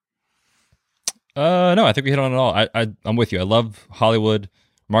one? No, I think we hit on it all. I'm with you. I love Hollywood.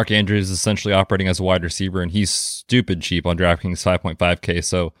 Mark Andrews is essentially operating as a wide receiver, and he's stupid cheap on DraftKings, 5.5K.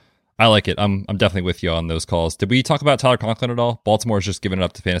 So I like it. I'm definitely with you on those calls. Did we talk about Tyler Conklin at all? Baltimore's just giving it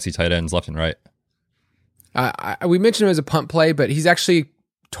up to fantasy tight ends left and right. We mentioned him as a punt play, but he's actually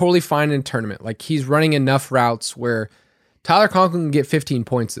totally fine in a tournament. Like, he's running enough routes where Tyler Conklin can get 15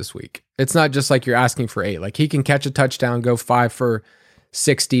 points this week. It's not just like you're asking for 8. Like he can catch a touchdown, go 5 for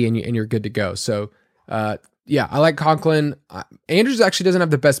 60, and you're good to go. So, yeah, I like Conklin. Andrews actually doesn't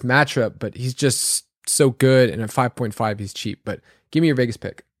have the best matchup, but he's just so good. And at 5.5, he's cheap. But give me your Vegas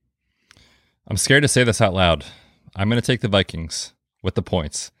pick. I'm scared to say this out loud. I'm going to take the Vikings with the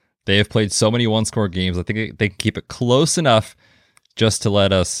points. They have played so many one-score games. I think they can keep it close enough just to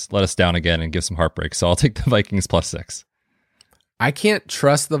let us down again and give some heartbreak. So I'll take the Vikings +6. I can't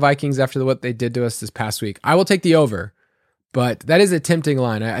trust the Vikings after what they did to us this past week. I will take the over, but that is a tempting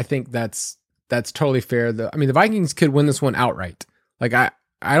line. I think that's totally fair. The Vikings could win this one outright. Like I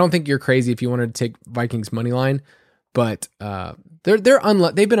don't think you're crazy if you wanted to take Vikings money line, but they've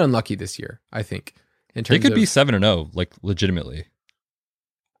been unlucky this year. I think in terms they could be 7-0, like legitimately.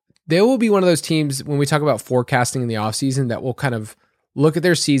 They will be one of those teams when we talk about forecasting in the offseason that will kind of look at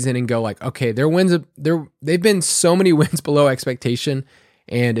their season and go like, okay, they've been so many wins below expectation,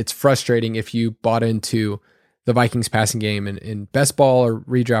 and it's frustrating if you bought into the Vikings passing game in best ball or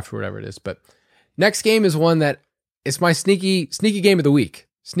redraft or whatever it is. But next game is one that it's my sneaky game of the week.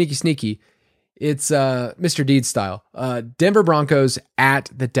 Sneaky. It's Mr. Deeds style. Denver Broncos at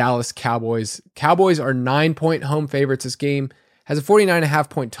the Dallas Cowboys. Cowboys are 9-point home favorites. This game has a 49.5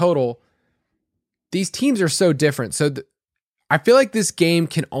 point total. These teams are so different. So I feel like this game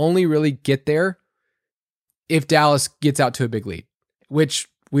can only really get there if Dallas gets out to a big lead, which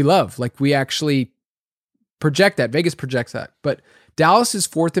we love. Like we actually project that. Vegas projects that. But Dallas is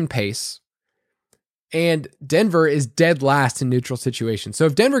 4th in pace, and Denver is dead last in neutral situations. So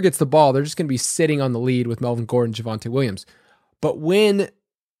if Denver gets the ball, they're just going to be sitting on the lead with Melvin Gordon, Javonte Williams. But when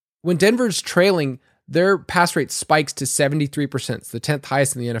Denver's trailing, their pass rate spikes to 73%. It's the 10th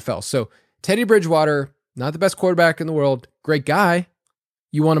highest in the NFL. So Teddy Bridgewater, not the best quarterback in the world, great guy.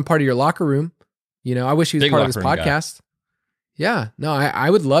 You want him part of your locker room. I wish he was part of this podcast. Guy. Yeah, no, I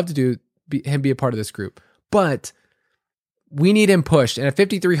would love to him be a part of this group. But we need him pushed. And at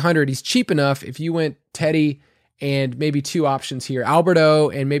 5,300, he's cheap enough. If you went Teddy and maybe 2 options here, Alberto,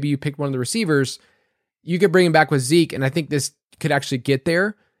 and maybe you pick one of the receivers, you could bring him back with Zeke. And I think this could actually get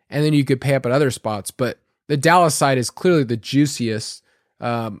there. And then you could pay up at other spots. But the Dallas side is clearly the juiciest.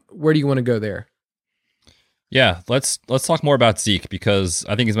 Where do you want to go there? Yeah, let's talk more about Zeke, because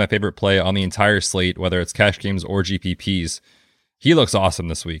I think he's my favorite play on the entire slate, whether it's cash games or GPPs. He looks awesome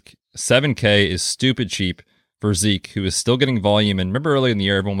this week. 7K is stupid cheap for Zeke, who is still getting volume. And remember early in the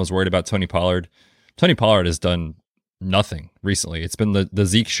year, everyone was worried about Tony Pollard. Tony Pollard has done nothing recently. It's been the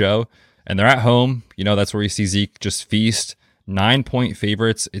Zeke show, and they're at home. That's where you see Zeke just feast. 9-point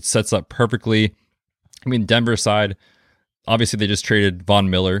favorites. It sets up perfectly. Denver side, obviously they just traded Von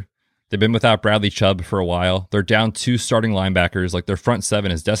Miller. They've been without Bradley Chubb for a while. They're down 2 starting linebackers. Like their front 7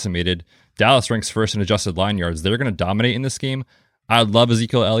 is decimated. Dallas ranks first in adjusted line yards. They're going to dominate in this game. I love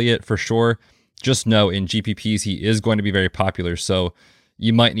Ezekiel Elliott for sure. Just know in GPPs, he is going to be very popular. So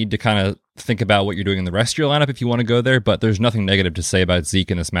you might need to kind of think about what you're doing in the rest of your lineup if you want to go there. But there's nothing negative to say about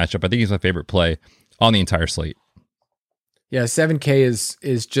Zeke in this matchup. I think he's my favorite play on the entire slate. Yeah, 7K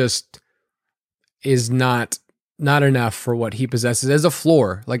is not enough for what he possesses as a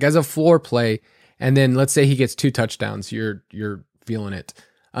floor, play. And then let's say he gets 2 touchdowns, you're feeling it.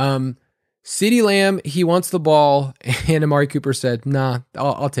 CeeDee Lamb, he wants the ball, and Amari Cooper said, "Nah,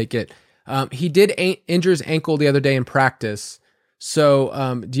 I'll take it." He did injure his ankle the other day in practice.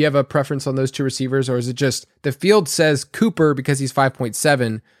 So, do you have a preference on those 2 receivers, or is it just the field says Cooper because he's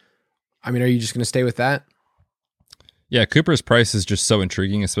 5.7? Are you just going to stay with that? Yeah, Cooper's price is just so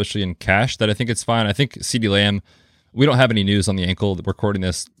intriguing, especially in cash, that I think it's fine. I think CeeDee Lamb, we don't have any news on the ankle. We're recording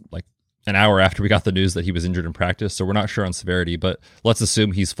this like an hour after we got the news that he was injured in practice, so we're not sure on severity, but let's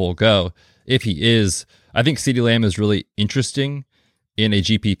assume he's full go. If he is, I think CeeDee Lamb is really interesting in a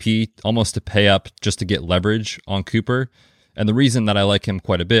GPP, almost to pay up just to get leverage on Cooper. And the reason that I like him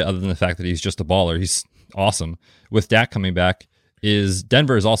quite a bit, other than the fact that he's just a baller, he's awesome. With Dak coming back, is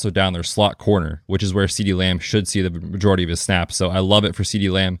Denver is also down their slot corner, which is where CeeDee Lamb should see the majority of his snaps. So I love it for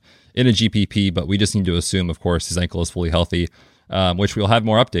CeeDee Lamb in a GPP, but we just need to assume, of course, his ankle is fully healthy, which we'll have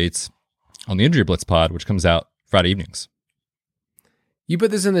more updates on the Injury Blitz pod, which comes out Friday evenings. You put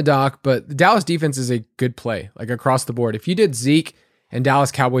this in the doc, but the Dallas defense is a good play, like across the board. If you did Zeke and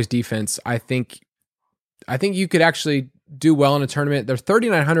Dallas Cowboys defense, I think you could actually do well in a tournament. They're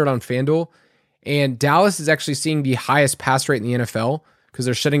 3,900 on FanDuel. And Dallas is actually seeing the highest pass rate in the NFL because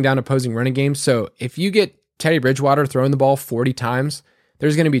they're shutting down opposing running games. So if you get Teddy Bridgewater throwing the ball 40 times,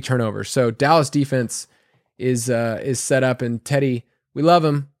 there's going to be turnovers. So Dallas defense is set up, and Teddy, we love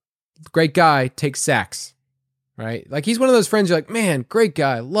him. Great guy, takes sacks, right? Like he's one of those friends you're like, man, great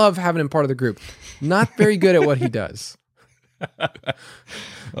guy. Love having him part of the group. Not very good at what he does.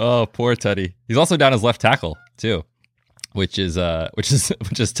 Oh, poor Teddy. He's also down his left tackle too, which is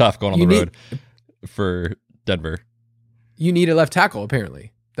tough going on the road for Denver. You need a left tackle,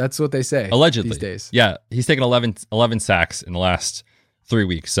 apparently. That's what they say. Allegedly. These days. Yeah, he's taken 11 sacks in the last 3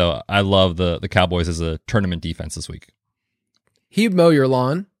 weeks. So I love the Cowboys as a tournament defense this week. He'd mow your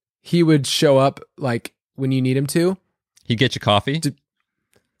lawn. He would show up like when you need him to. He'd get you coffee.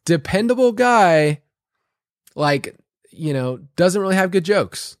 Dependable guy, like, doesn't really have good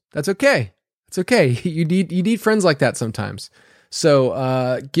jokes. That's okay. It's okay. You need friends like that sometimes.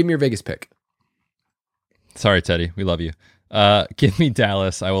 So give me your Vegas pick. Sorry, Teddy. We love you. Give me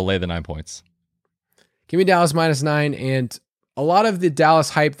Dallas. I will lay the 9 points. Give me Dallas -9. And a lot of the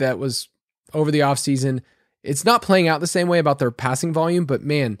Dallas hype that was over the offseason, it's not playing out the same way about their passing volume, but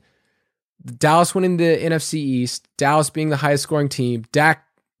man, Dallas winning the NFC East, Dallas being the highest scoring team, Dak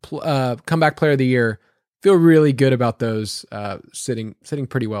comeback player of the year, feel really good about those sitting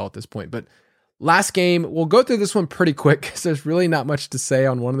pretty well at this point. But last game, we'll go through this one pretty quick because there's really not much to say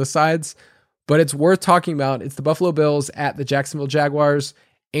on one of the sides, but it's worth talking about. It's the Buffalo Bills at the Jacksonville Jaguars,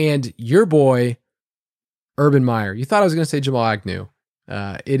 and your boy, Urban Meyer. You thought I was going to say Jamal Agnew.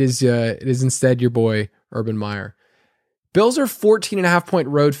 It is instead your boy, Urban Meyer. Bills are 14.5-point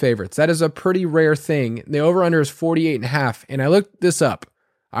road favorites. That is a pretty rare thing. The over-under is 48.5, and I looked this up.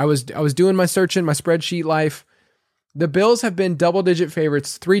 I was doing my search in my spreadsheet life. The Bills have been double-digit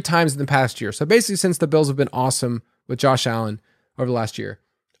favorites 3 times in the past year. So basically since the Bills have been awesome with Josh Allen over the last year.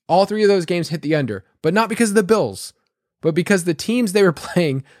 All 3 of those games hit the under, but not because of the Bills, but because the teams they were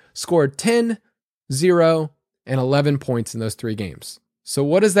playing scored 10, 0, and 11 points in those 3 games. So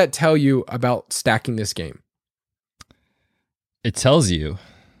what does that tell you about stacking this game? It tells you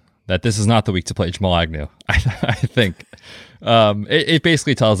that this is not the week to play Jamal Agnew. I think it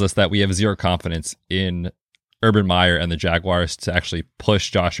basically tells us that we have zero confidence in Urban Meyer and the Jaguars to actually push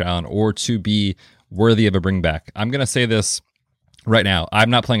Josh Allen or to be worthy of a bring back. I'm going to say this right now.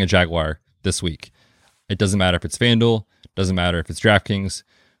 I'm not playing a Jaguar this week. It doesn't matter if it's FanDuel. Doesn't matter if it's DraftKings.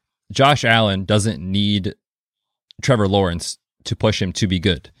 Josh Allen doesn't need Trevor Lawrence to push him to be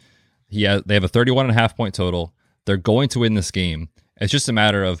good. They have a 31.5 point total. They're going to win this game. It's just a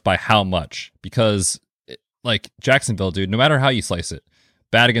matter of by how much, because like Jacksonville, dude, no matter how you slice it,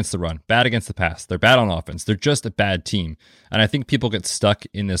 bad against the run, bad against the pass. They're bad on offense. They're just a bad team. And I think people get stuck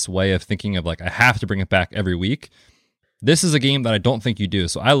in this way of thinking of like, I have to bring it back every week. This is a game that I don't think you do.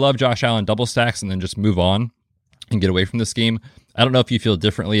 So I love Josh Allen double stacks and then just move on and get away from this game. I don't know if you feel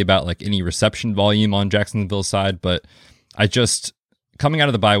differently about like any reception volume on Jacksonville's side, but I just, coming out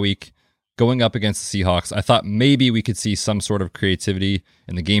of the bye week, going up against the Seahawks, I thought maybe we could see some sort of creativity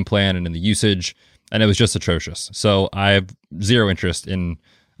in the game plan and in the usage, and it was just atrocious. So I have zero interest in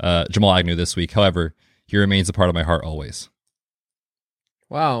Jamal Agnew this week. However, he remains a part of my heart always.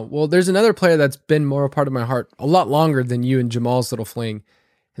 Wow. Well, there's another player that's been more a part of my heart a lot longer than you and Jamal's little fling,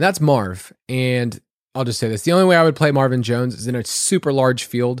 and that's Marv. And I'll just say this. The only way I would play Marvin Jones is in a super large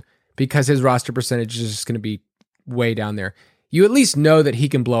field because his roster percentage is just going to be way down there. You at least know that he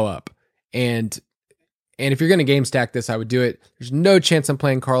can blow up. And if you're going to game stack this, I would do it. There's no chance I'm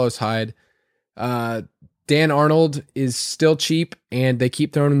playing Carlos Hyde. Dan Arnold is still cheap and they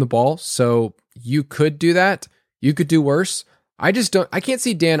keep throwing him the ball. So you could do that. You could do worse. I can't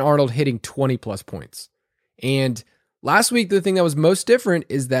see Dan Arnold hitting 20 plus points. And last week, the thing that was most different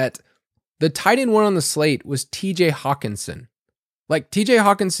is that the tight end one on the slate was TJ Hawkinson. Like TJ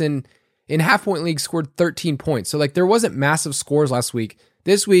Hawkinson in half-point league scored 13 points. So like there wasn't massive scores last week.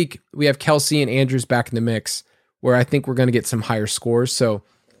 This week, we have Kelsey and Andrews back in the mix, where I think we're going to get some higher scores. So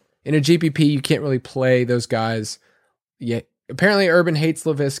in a GPP, you can't really play those guys. Yeah, apparently Urban hates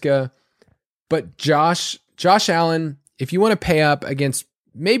LaVisca, but Josh Allen, if you want to pay up against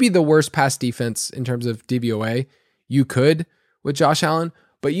maybe the worst pass defense in terms of DVOA, you could with Josh Allen,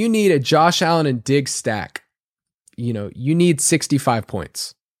 but you need a Josh Allen and Diggs stack. You need 65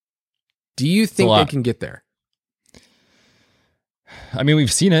 points. Do you think they can get there? I mean,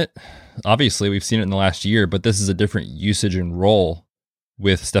 we've seen it. Obviously, we've seen it in the last year, but this is a different usage and role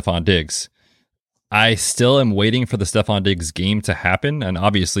with Stephon Diggs. I still am waiting for the Stephon Diggs game to happen, and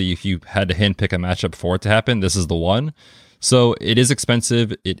obviously, if you had to handpick a matchup for it to happen, this is the one. So it is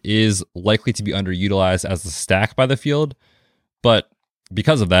expensive. It is likely to be underutilized as a stack by the field, but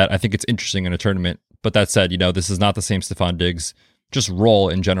because of that, I think it's interesting in a tournament. But that said, this is not the same Stephon Diggs just role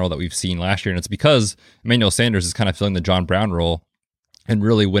in general that we've seen last year, and it's because Emmanuel Sanders is kind of filling the John Brown role and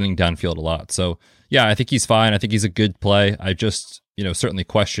really winning downfield a lot. So yeah, I think he's fine. I think he's a good play. I just, certainly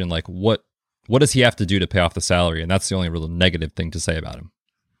question like what does he have to do to pay off the salary? And that's the only real negative thing to say about him.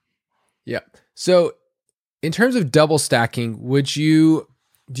 Yeah. So in terms of double stacking,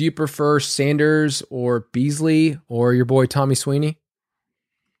 do you prefer Sanders or Beasley or your boy Tommy Sweeney?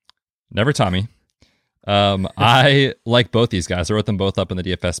 Never Tommy. I like both these guys. I wrote them both up in the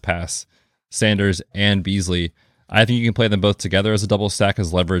DFS pass, Sanders and Beasley. I think you can play them both together as a double stack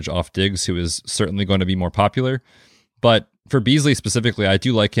as leverage off Diggs, who is certainly going to be more popular. But for Beasley specifically, I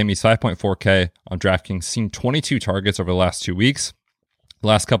do like him. He's 5.4K on DraftKings, seen 22 targets over the last 2 weeks. The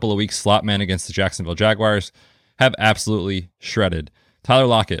last couple of weeks, slot man against the Jacksonville Jaguars have absolutely shredded. Tyler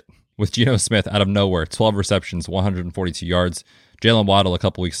Lockett with Geno Smith out of nowhere, 12 receptions, 142 yards. Jalen Waddle a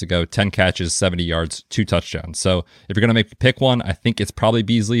couple weeks ago, 10 catches, 70 yards, 2 touchdowns. So if you're going to make pick one, I think it's probably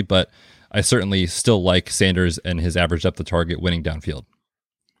Beasley, but I certainly still like Sanders and his average depth of target winning downfield.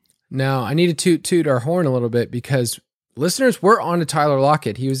 Now, I need to toot our horn a little bit because listeners, we're on to Tyler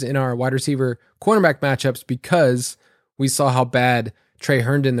Lockett. He was in our wide receiver cornerback matchups because we saw how bad Trey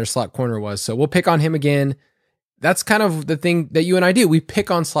Herndon, their slot corner, was. So we'll pick on him again. That's kind of the thing that you and I do. We pick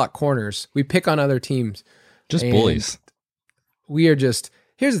on slot corners. We pick on other teams. Just bullies. We are just,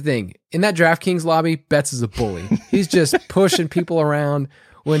 here's the thing. In that DraftKings lobby, Betts is a bully. He's just pushing people around.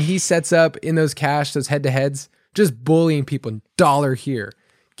 When he sets up in those those head-to-heads, just bullying people. $1 here.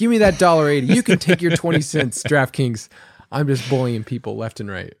 Give me that $1.80. You can take your 20 cents, DraftKings. I'm just bullying people left and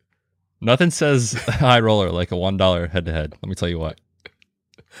right. Nothing says high roller like a $1 head-to-head. Let me tell you what.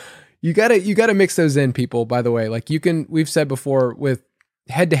 You gotta mix those in, people, by the way. Like we've said before, with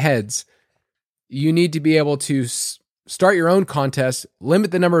head-to-heads, you need to be able to start your own contest, limit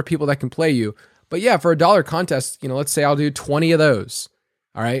the number of people that can play you. But yeah, for a $1 contest, let's say I'll do 20 of those.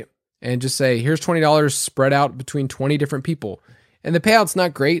 All right. And just say, here's $20 spread out between 20 different people. And the payout's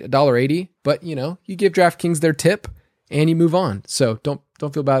not great, $1.80, but you give DraftKings their tip and you move on. So don't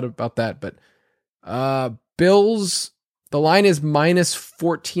feel bad about that. But Bills, the line is minus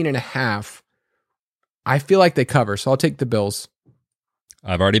 14.5. I feel like they cover, so I'll take the Bills.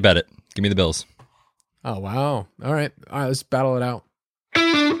 I've already bet it. Give me the Bills. Oh, wow. All right, let's battle it out.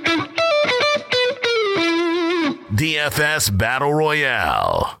 DFS Battle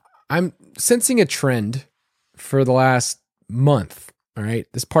Royale. I'm sensing a trend for the last month. All right.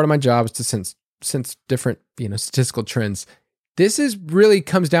 This part of my job is to sense different, statistical trends. This is really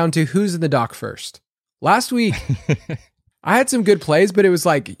comes down to who's in the dock first. Last week, I had some good plays, but it was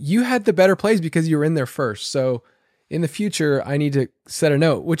like you had the better plays because you were in there first. So in the future, I need to set a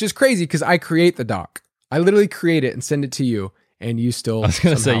note, which is crazy because I create the doc. I literally create it and send it to you, and you still. I was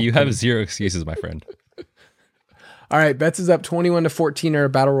going to say you have zero excuses, my friend. All right, Betts is up 21-14 in our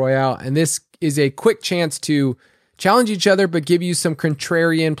battle royale, and this is a quick chance to challenge each other, but give you some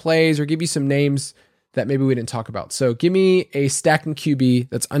contrarian plays or give you some names that maybe we didn't talk about. So give me a stacking QB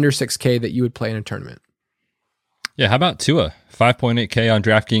that's under 6K that you would play in a tournament. Yeah, how about Tua? 5.8K on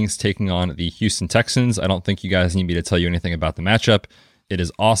DraftKings taking on the Houston Texans. I don't think you guys need me to tell you anything about the matchup. It is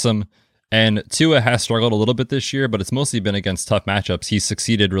awesome. And Tua has struggled a little bit this year, but it's mostly been against tough matchups. He's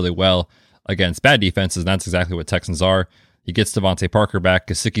succeeded really well against bad defenses, and that's exactly what Texans are. He gets Devontae Parker back.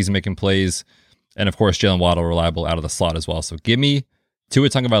 Gesicki's making plays. And, of course, Jalen Waddle reliable out of the slot as well. So give me Tua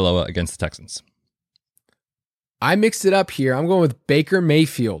Tagovailoa against the Texans. I mixed it up here. I'm going with Baker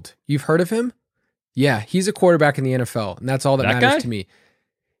Mayfield. You've heard of him? Yeah, he's a quarterback in the NFL, and that's all that matters guy? to me.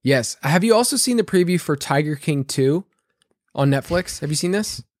 Yes. Have you also seen the preview for Tiger King 2 on Netflix? Have you seen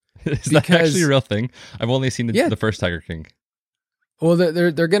this? Is that actually a real thing? I've only seen the first Tiger King. Well,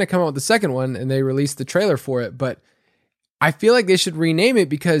 they're going to come out with the second one, and they released the trailer for it, but I feel like they should rename it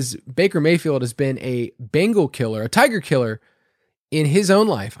because Baker Mayfield has been a Bengal killer, a Tiger killer in his own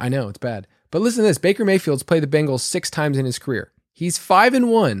life. I know, it's bad. But listen to this. Baker Mayfield's played the Bengals 6 times in his career. He's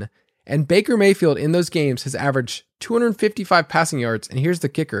 5-1, and Baker Mayfield in those games has averaged 255 passing yards, and here's the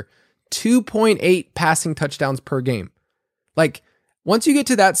kicker, 2.8 passing touchdowns per game. Like, once you get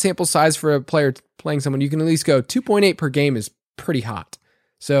to that sample size for a player playing someone, you can at least go 2.8 per game is pretty hot.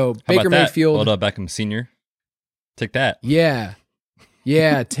 So How Baker about that? Mayfield. Odell Beckham Sr. Take that. Yeah.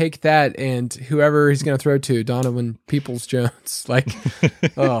 Take that and whoever he's going to throw to, Donovan Peoples-Jones. Like,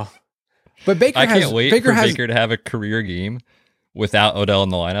 oh. But Baker I can't wait for Baker to have a career game without Odell in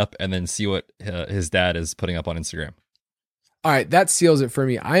the lineup and then see what his dad is putting up on Instagram. All right, that seals it for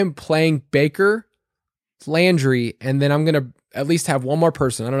me. I am playing Baker, Landry, and then I'm going to at least have one more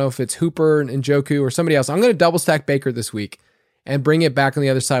person. I don't know if it's Hooper and Njoku or somebody else. I'm going to double stack Baker this week and bring it back on the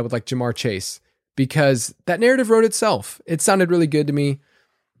other side with like Jamar Chase because that narrative wrote itself. It sounded really good to me.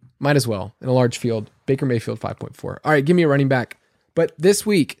 Might as well in a large field. Baker Mayfield 5.4. All right, give me a running back. But this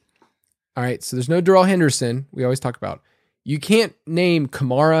week, all right, so there's no Darrell Henderson. We always talk about. You can't name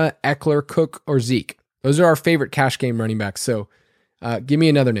Kamara, Eckler, Cook, or Zeke. Those are our favorite cash game running backs. So give me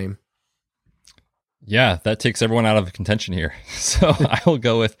another name. Yeah, that takes everyone out of contention here. So I will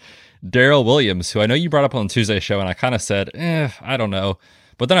go with Darrell Williams, who I know you brought up on Tuesday's show, and I kind of said, I don't know.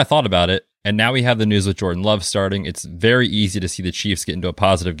 But then I thought about it, and now we have the news with Jordan Love starting. It's very easy to see the Chiefs get into a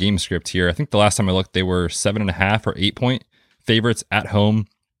positive game script here. I think the last time I looked, they were 7.5 or 8-point favorites at home.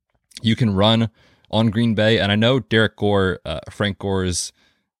 You can run on Green Bay, and I know Derek Gore, Frank Gore's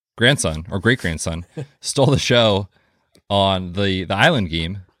grandson or great-grandson, stole the show on the Island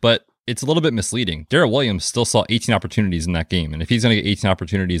game, but it's a little bit misleading. Darrell Williams still saw 18 opportunities in that game, and if he's going to get 18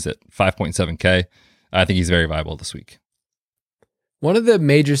 opportunities at 5.7K, I think he's very viable this week. One of the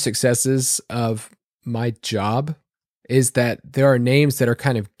major successes of my job is that there are names that are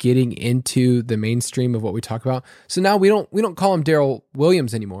kind of getting into the mainstream of what we talk about. So now we don't call him Darrell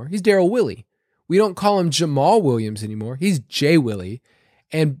Williams anymore. He's Darrell Willie. We don't call him Jamal Williams anymore. He's Jay Willie.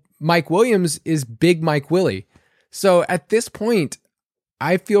 And Mike Williams is Big Mike Willie. So at this point,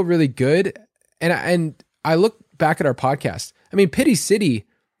 I feel really good. And I look back at our podcast. I mean, Pity City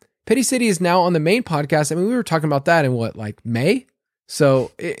is now on the main podcast. I mean, we were talking about that in May?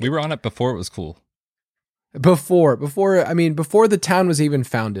 So we were on it before it was cool. Before the town was even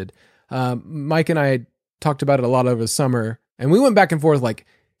founded. Mike and I talked about it a lot over the summer, and we went back and forth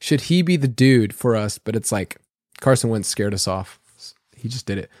should he be the dude for us? But it's Carson Wentz scared us off. He just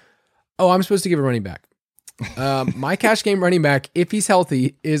did it. Oh, I'm supposed to give a running back. My cash game running back, if he's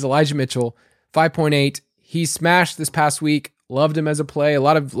healthy, is Elijah Mitchell, 5.8. He smashed this past week. Loved him as a play. A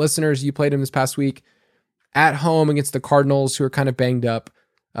lot of listeners, you played him this past week at home against the Cardinals, who are kind of banged up.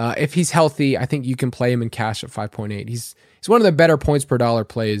 If he's healthy, I think you can play him in cash at 5.8. He's one of the better points per dollar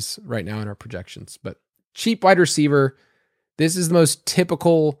plays right now in our projections. But cheap wide receiver, this is the most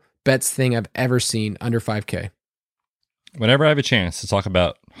typical bets thing I've ever seen under 5K. Whenever I have a chance to talk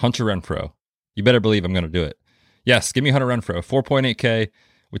about Hunter Renfrow, you better believe I'm going to do it. Yes, give me Hunter Renfrow, 4.8K.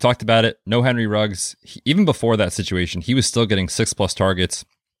 We talked about it. No Henry Ruggs. Even before that situation, he was still getting 6+ targets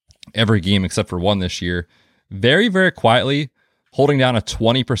every game except for one this year. Very, very quietly holding down a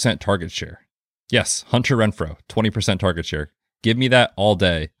 20% target share. Yes, Hunter Renfrow, 20% target share. Give me that all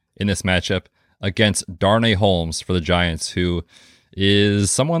day in this matchup against Darnay Holmes for the Giants, who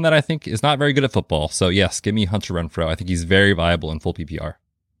is someone that I think is not very good at football. So yes, give me Hunter Renfrow. I think he's very viable in full PPR.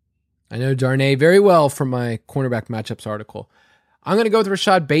 I know Darnay very well from my cornerback matchups article. I'm going to go with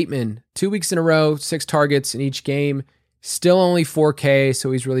Rashad Bateman. 2 weeks in a row, 6 targets in each game. Still only 4K,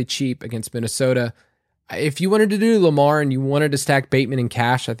 so he's really cheap against Minnesota. If you wanted to do Lamar and you wanted to stack Bateman in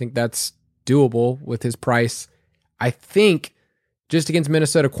cash, I think that's doable with his price. I think just against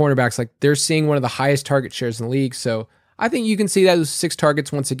Minnesota cornerbacks, they're seeing one of the highest target shares in the league. So I think you can see those 6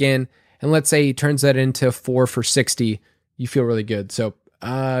 targets once again. And let's say he turns that into 4 for 60. You feel really good. So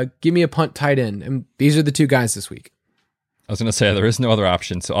give me a punt tight end. And these are the 2 guys this week. I was going to say there is no other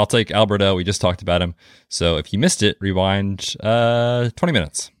option. So I'll take Alberto. We just talked about him. So if you missed it, rewind 20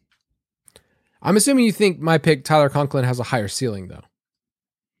 minutes. I'm assuming you think my pick, Tyler Conklin, has a higher ceiling, though.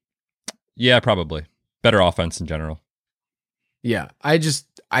 Yeah, probably. Better offense in general. Yeah, I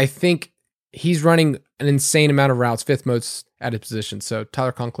think he's running an insane amount of routes, 5th most at his position. So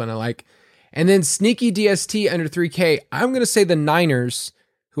Tyler Conklin, I like. And then sneaky DST under 3K. I'm going to say the Niners,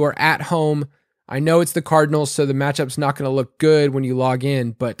 who are at home. I know it's the Cardinals, so the matchup's not going to look good when you log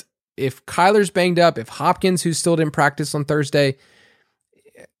in. But if Kyler's banged up, if Hopkins, who still didn't practice on Thursday,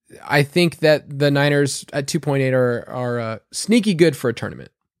 I think that the Niners at 2.8 are sneaky good for a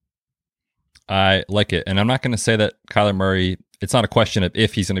tournament. I like it. And I'm not going to say that Kyler Murray, it's not a question of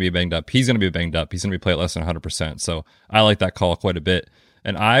if he's going to be banged up. He's going to be banged up. He's going to be played less than 100%. So I like that call quite a bit.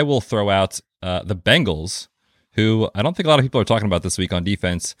 And I will throw out the Bengals, who I don't think a lot of people are talking about this week on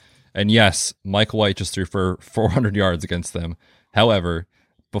defense. And yes, Mike White just threw for 400 yards against them. However,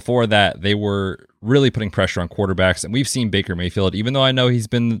 before that, they were really putting pressure on quarterbacks. And we've seen Baker Mayfield, even though I know he's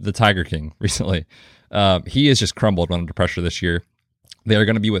been the Tiger King recently, he has just crumbled when under pressure this year. They are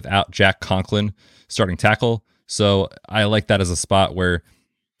going to be without Jack Conklin starting tackle. So I like that as a spot where,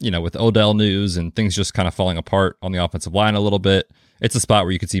 with Odell news and things just kind of falling apart on the offensive line a little bit, it's a spot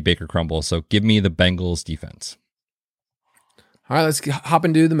where you could see Baker crumble. So give me the Bengals defense. All right, let's hop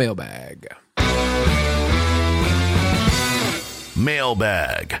into the mailbag.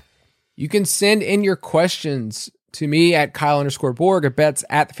 Mailbag. You can send in your questions to me at Kyle_Borg or bets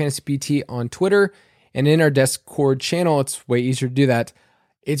at the Fantasy PT on Twitter. And in our Discord channel, it's way easier to do that.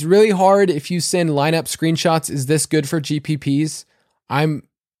 It's really hard if you send lineup screenshots. Is this good for GPPs? I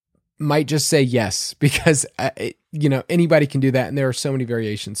might just say yes, because anybody can do that, and there are so many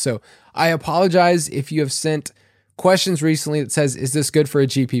variations. So I apologize if you have sent questions recently that says, is this good for a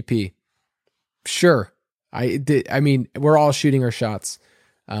GPP? Sure. I mean, we're all shooting our shots.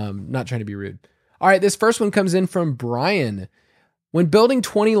 Not trying to be rude. All right, this first one comes in from Brian. When building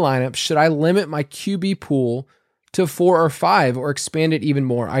 20 lineups, should I limit my QB pool to 4 or 5 or expand it even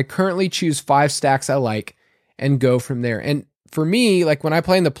more? I currently choose 5 stacks I like and go from there. And for me, like when I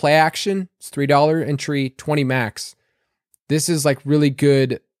play in the play action, it's $3 entry, 20 max. This is like really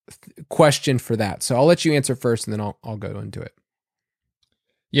good question for that. So I'll let you answer first and then I'll go into it.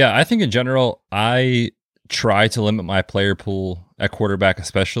 Yeah, I think in general, I try to limit my player pool at quarterback,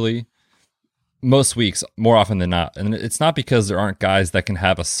 especially most weeks, more often than not. And it's not because there aren't guys that can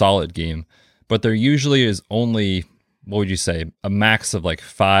have a solid game, but there usually is only, what would you say, a max of like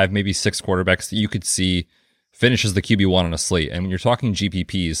 5, maybe 6 quarterbacks that you could see finish as the QB1 on a slate. And when you're talking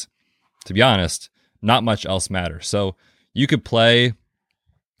GPPs, to be honest, not much else matters. So you could play,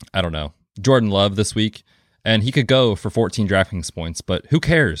 I don't know, Jordan Love this week, and he could go for 14 DraftKings points, but who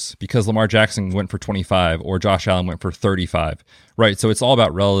cares? Because Lamar Jackson went for 25 or Josh Allen went for 35, right? So it's all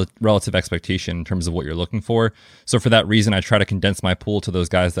about relative expectation in terms of what you're looking for. So for that reason, I try to condense my pool to those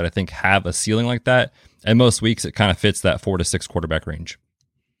guys that I think have a ceiling like that. And most weeks, it kind of fits that 4 to 6 quarterback range.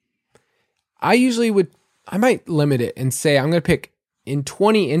 I might limit it and say I'm going to pick in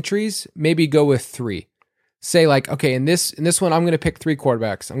 20 entries, maybe go with 3. Say like, okay, in this one, I'm going to pick 3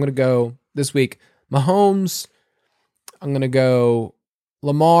 quarterbacks. I'm going to go this week Mahomes, I'm going to go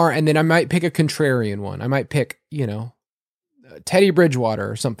Lamar, and then I might pick a contrarian one. I might pick, Teddy Bridgewater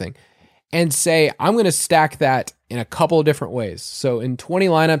or something, and say I'm going to stack that in a couple of different ways. So in 20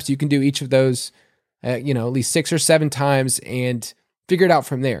 lineups, you can do each of those, at least 6 or 7 times and figure it out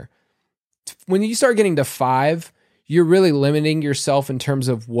from there. When you start getting to 5, you're really limiting yourself in terms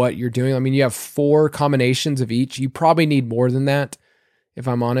of what you're doing. I mean, you have 4 combinations of each. You probably need more than that, if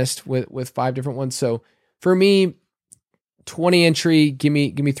I'm honest, with 5 different ones. So for me, 20 entry, give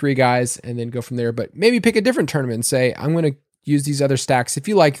me 3 guys and then go from there. But maybe pick a different tournament and say, I'm going to use these other stacks if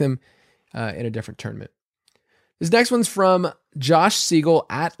you like them in a different tournament. This next one's from Josh Siegel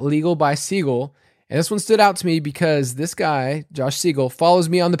at Legal by Siegel. And this one stood out to me because this guy, Josh Siegel, follows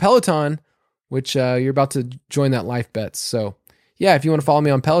me on the Peloton, which you're about to join that Life Bets. So yeah, if you want to follow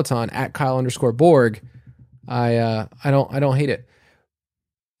me on Peloton at Kyle_Borg, I don't hate it.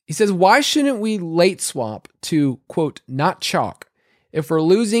 He says, why shouldn't we late swap to, quote, not chalk if we're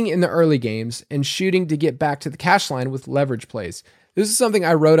losing in the early games and shooting to get back to the cash line with leverage plays? This is something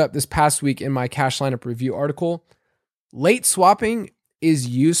I wrote up this past week in my cash lineup review article. Late swapping is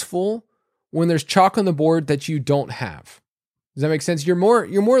useful when there's chalk on the board that you don't have. Does that make sense? You're more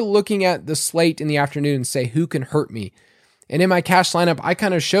looking at the slate in the afternoon and say, who can hurt me? And in my cash lineup, I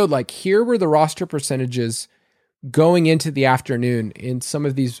kind of showed like, here were the roster percentages going into the afternoon in some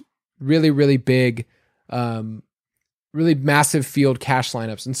of these really, really big, really massive field cash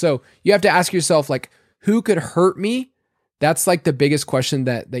lineups. And so you have to ask yourself, like, who could hurt me? That's like the biggest question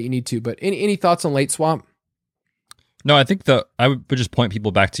that you need to. But any thoughts on late swap? No, I think I would just point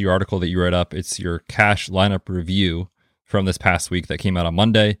people back to your article that you wrote up. It's your cash lineup review from this past week that came out on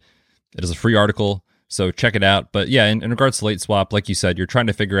Monday. It is a free article, so check it out. But yeah, in regards to late swap, like you said, you're trying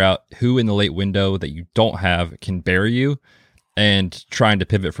to figure out who in the late window that you don't have can bury you and trying to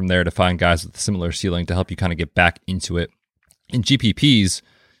pivot from there to find guys with a similar ceiling to help you kind of get back into it. In GPPs,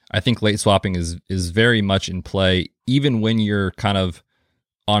 I think late swapping is very much in play, even when you're kind of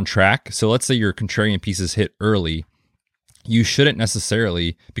on track. So let's say your contrarian pieces hit early. You shouldn't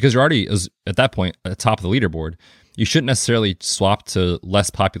necessarily, because you're already at that point at the top of the leaderboard, you shouldn't necessarily swap to less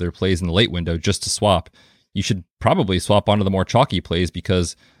popular plays in the late window just to swap. You should probably swap onto the more chalky plays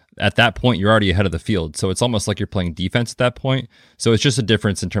because at that point you're already ahead of the field. So it's almost like you're playing defense at that point. So it's just a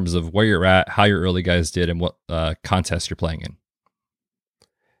difference in terms of where you're at, how your early guys did, and what contest you're playing in.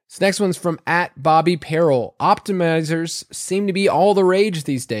 This next one's from at Bobby Peril. Optimizers seem to be all the rage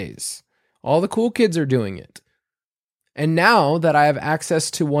these days. All the cool kids are doing it. And now that I have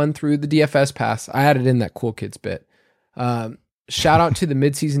access to one through the DFS pass, I added in that cool kids bit. Shout out to the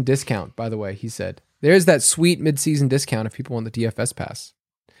midseason discount, by the way, he said. There's that sweet midseason discount if people want the DFS pass.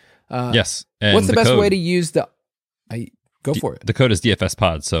 Yes. And what's the best way to use the... Go for it. The code is DFS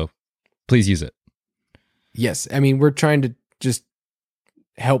pod, so please use it. Yes. I mean, we're trying to just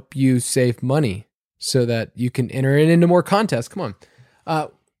help you save money so that you can enter it into more contests. Come on.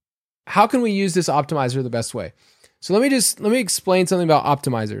 How can we use this optimizer the best way? So let me explain something about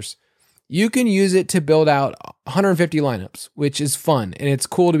optimizers. You can use it to build out 150 lineups, which is fun. And it's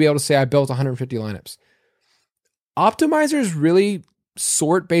cool to be able to say I built 150 lineups. Optimizers really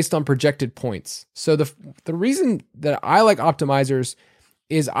sort based on projected points. So the reason that I like optimizers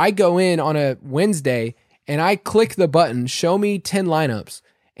is I go in on a Wednesday and I click the button, show me 10 lineups.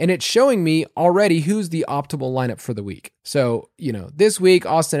 And it's showing me already who's the optimal lineup for the week. So, this week,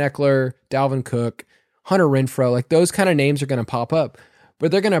 Austin Eckler, Dalvin Cook, Hunter Renfrow, like those kind of names are going to pop up. But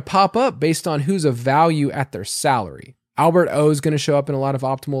they're going to pop up based on who's of value at their salary. Albert O is going to show up in a lot of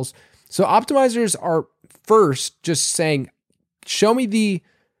optimals. So optimizers are first just saying, show me the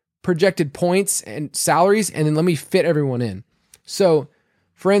projected points and salaries, and then let me fit everyone in. So,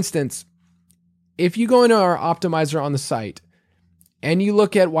 for instance, if you go into our optimizer on the site and you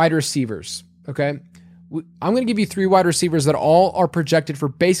look at wide receivers, okay, I'm going to give you 3 wide receivers that all are projected for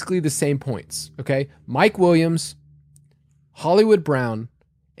basically the same points, okay? Mike Williams, Hollywood Brown,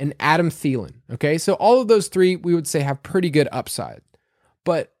 and Adam Thielen, okay? So all of those 3 we would say have pretty good upside.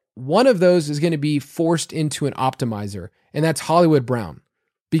 But one of those is going to be forced into an optimizer, and that's Hollywood Brown,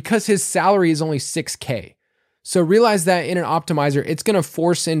 because his salary is only $6K. So realize that in an optimizer, it's going to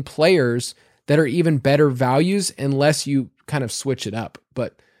force in players that are even better values unless you kind of switch it up.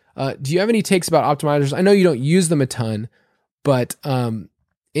 But do you have any takes about optimizers? I know you don't use them a ton, but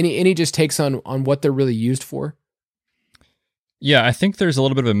any just takes on what they're really used for? Yeah, I think there's a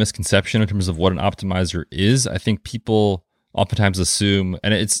little bit of a misconception in terms of what an optimizer is. I think people oftentimes assume,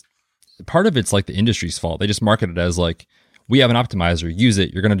 and it's part of it's like the industry's fault. They just market it as like, we have an optimizer, use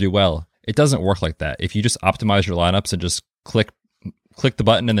it, you're going to do well. It doesn't work like that. If you just optimize your lineups and just click the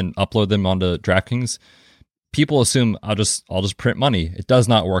button and then upload them onto DraftKings, people assume I'll just print money. It does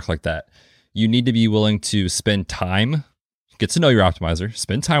not work like that. You need to be willing to spend time, get to know your optimizer,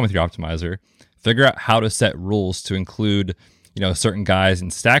 spend time with your optimizer, figure out how to set rules to include, certain guys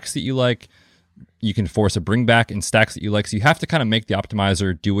and stacks that you like. You can force a bring back in stacks that you like. So you have to kind of make the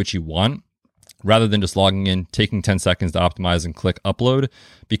optimizer do what you want rather than just logging in, taking 10 seconds to optimize and click upload,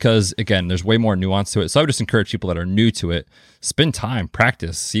 because again, there's way more nuance to it. So I would just encourage people that are new to it, spend time,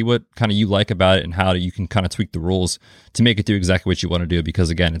 practice, see what kind of you like about it and how you can kind of tweak the rules to make it do exactly what you want to do. Because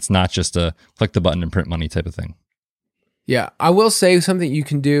again, it's not just a click the button and print money type of thing. Yeah, I will say something you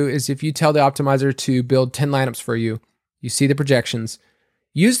can do is if you tell the optimizer to build 10 lineups for you, you see the projections,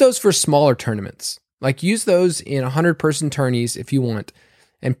 use those for smaller tournaments. Like use those in 100-person tourneys if you want.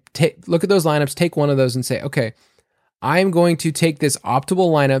 And look at those lineups, take one of those and say, okay, I'm going to take this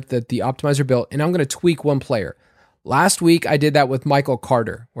optimal lineup that the optimizer built and I'm going to tweak one player. Last week, I did that with Michael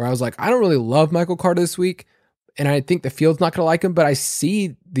Carter, where I was like, I don't really love Michael Carter this week, and I think the field's not going to like him, but I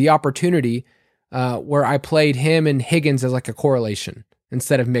see the opportunity where I played him and Higgins as like a correlation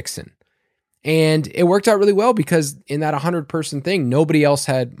instead of Mixon. And it worked out really well because in that 100-person thing, nobody else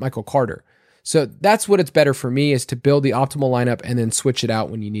had Michael Carter. So that's what it's better for me, is to build the optimal lineup and then switch it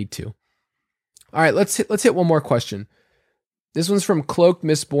out when you need to. All right, let's hit one more question. This one's from Cloaked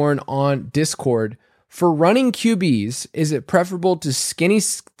Mistborn on Discord. For running QBs, is it preferable to skinny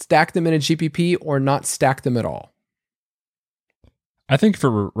stack them in a GPP or not stack them at all? I think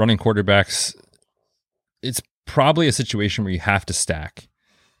for running quarterbacks, it's probably a situation where you have to stack.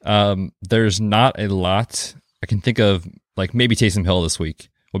 There's not a lot I can think of, like maybe Taysom Hill this week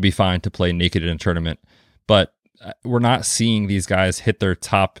would be fine to play naked in a tournament, but we're not seeing these guys hit their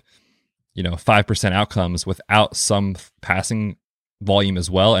top, 5% outcomes without some passing volume as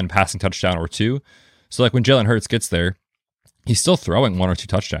well and passing touchdown or 2. So like when Jalen Hurts gets there, he's still throwing 1 or 2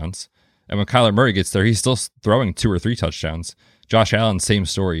 touchdowns. And when Kyler Murray gets there, he's still throwing 2 or 3 touchdowns. Josh Allen, same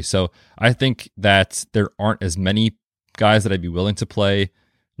story. So I think that there aren't as many guys that I'd be willing to play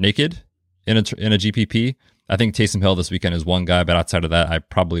naked in a GPP. I think Taysom Hill this weekend is one guy, but outside of that, I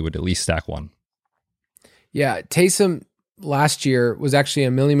probably would at least stack one. Yeah, Taysom last year was actually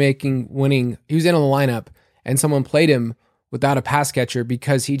a million-making winning. He was in on the lineup, and someone played him without a pass catcher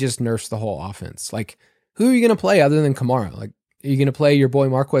because he just nerfs the whole offense. Like, who are you going to play other than Kamara? Like, are you going to play your boy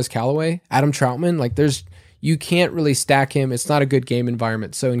Marquez Callaway, Adam Troutman? Like, you can't really stack him. It's not a good game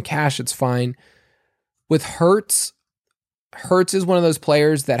environment. So in cash, it's fine. With Hurts is one of those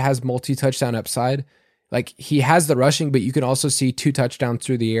players that has multi-touchdown upside. Like, he has the rushing, but you can also see 2 touchdowns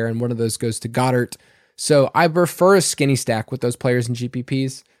through the air, and one of those goes to Goddard. So I prefer a skinny stack with those players in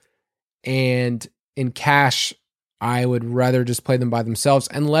GPPs. And in cash, I would rather just play them by themselves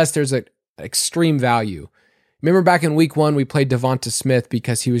unless there's an extreme value. Remember back in week 1, we played Devonta Smith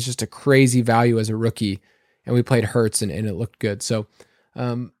because he was just a crazy value as a rookie, and we played Hurts and it looked good. So,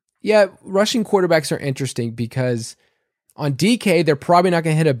 rushing quarterbacks are interesting because on DK, they're probably not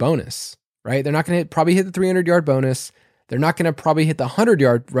going to hit a bonus, right? They're not going to probably hit the 300-yard bonus. They're not going to probably hit the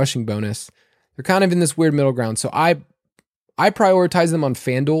 100-yard rushing bonus. They're kind of in this weird middle ground. So I prioritize them on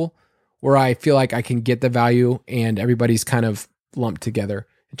FanDuel, where I feel like I can get the value and everybody's kind of lumped together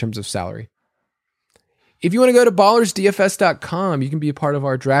in terms of salary. If you want to go to ballersdfs.com, you can be a part of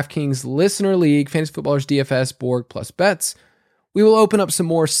our DraftKings Listener League, Fantasy Footballers DFS, Borg plus bets. We will open up some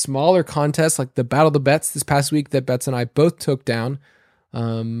more smaller contests like the Battle of the Bets this past week that Bets and I both took down.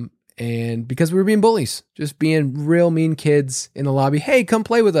 And because we were being bullies, just being real mean kids in the lobby. Hey, come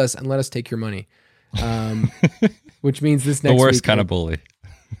play with us and let us take your money. Which means this next the worst week, kind of bully.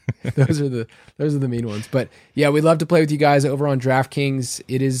 those are the mean ones. But yeah, we'd love to play with you guys over on DraftKings.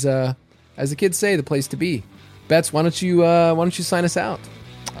 It is, as the kids say, the place to be. Bets, why don't you sign us out?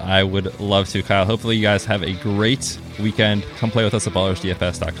 I would love to, Kyle. Hopefully you guys have a great weekend. Come play with us at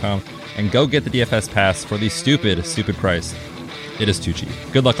ballersdfs.com and go get the DFS pass for the stupid price. It is too cheap.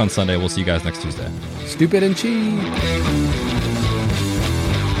 Good luck on Sunday. We'll see you guys next Tuesday. Stupid and cheap.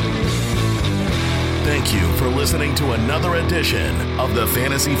 Thank you for listening to another edition of the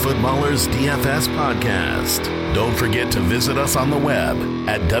Fantasy Footballers DFS podcast. Don't forget to visit us on the web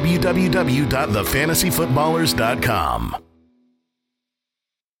at www.thefantasyfootballers.com.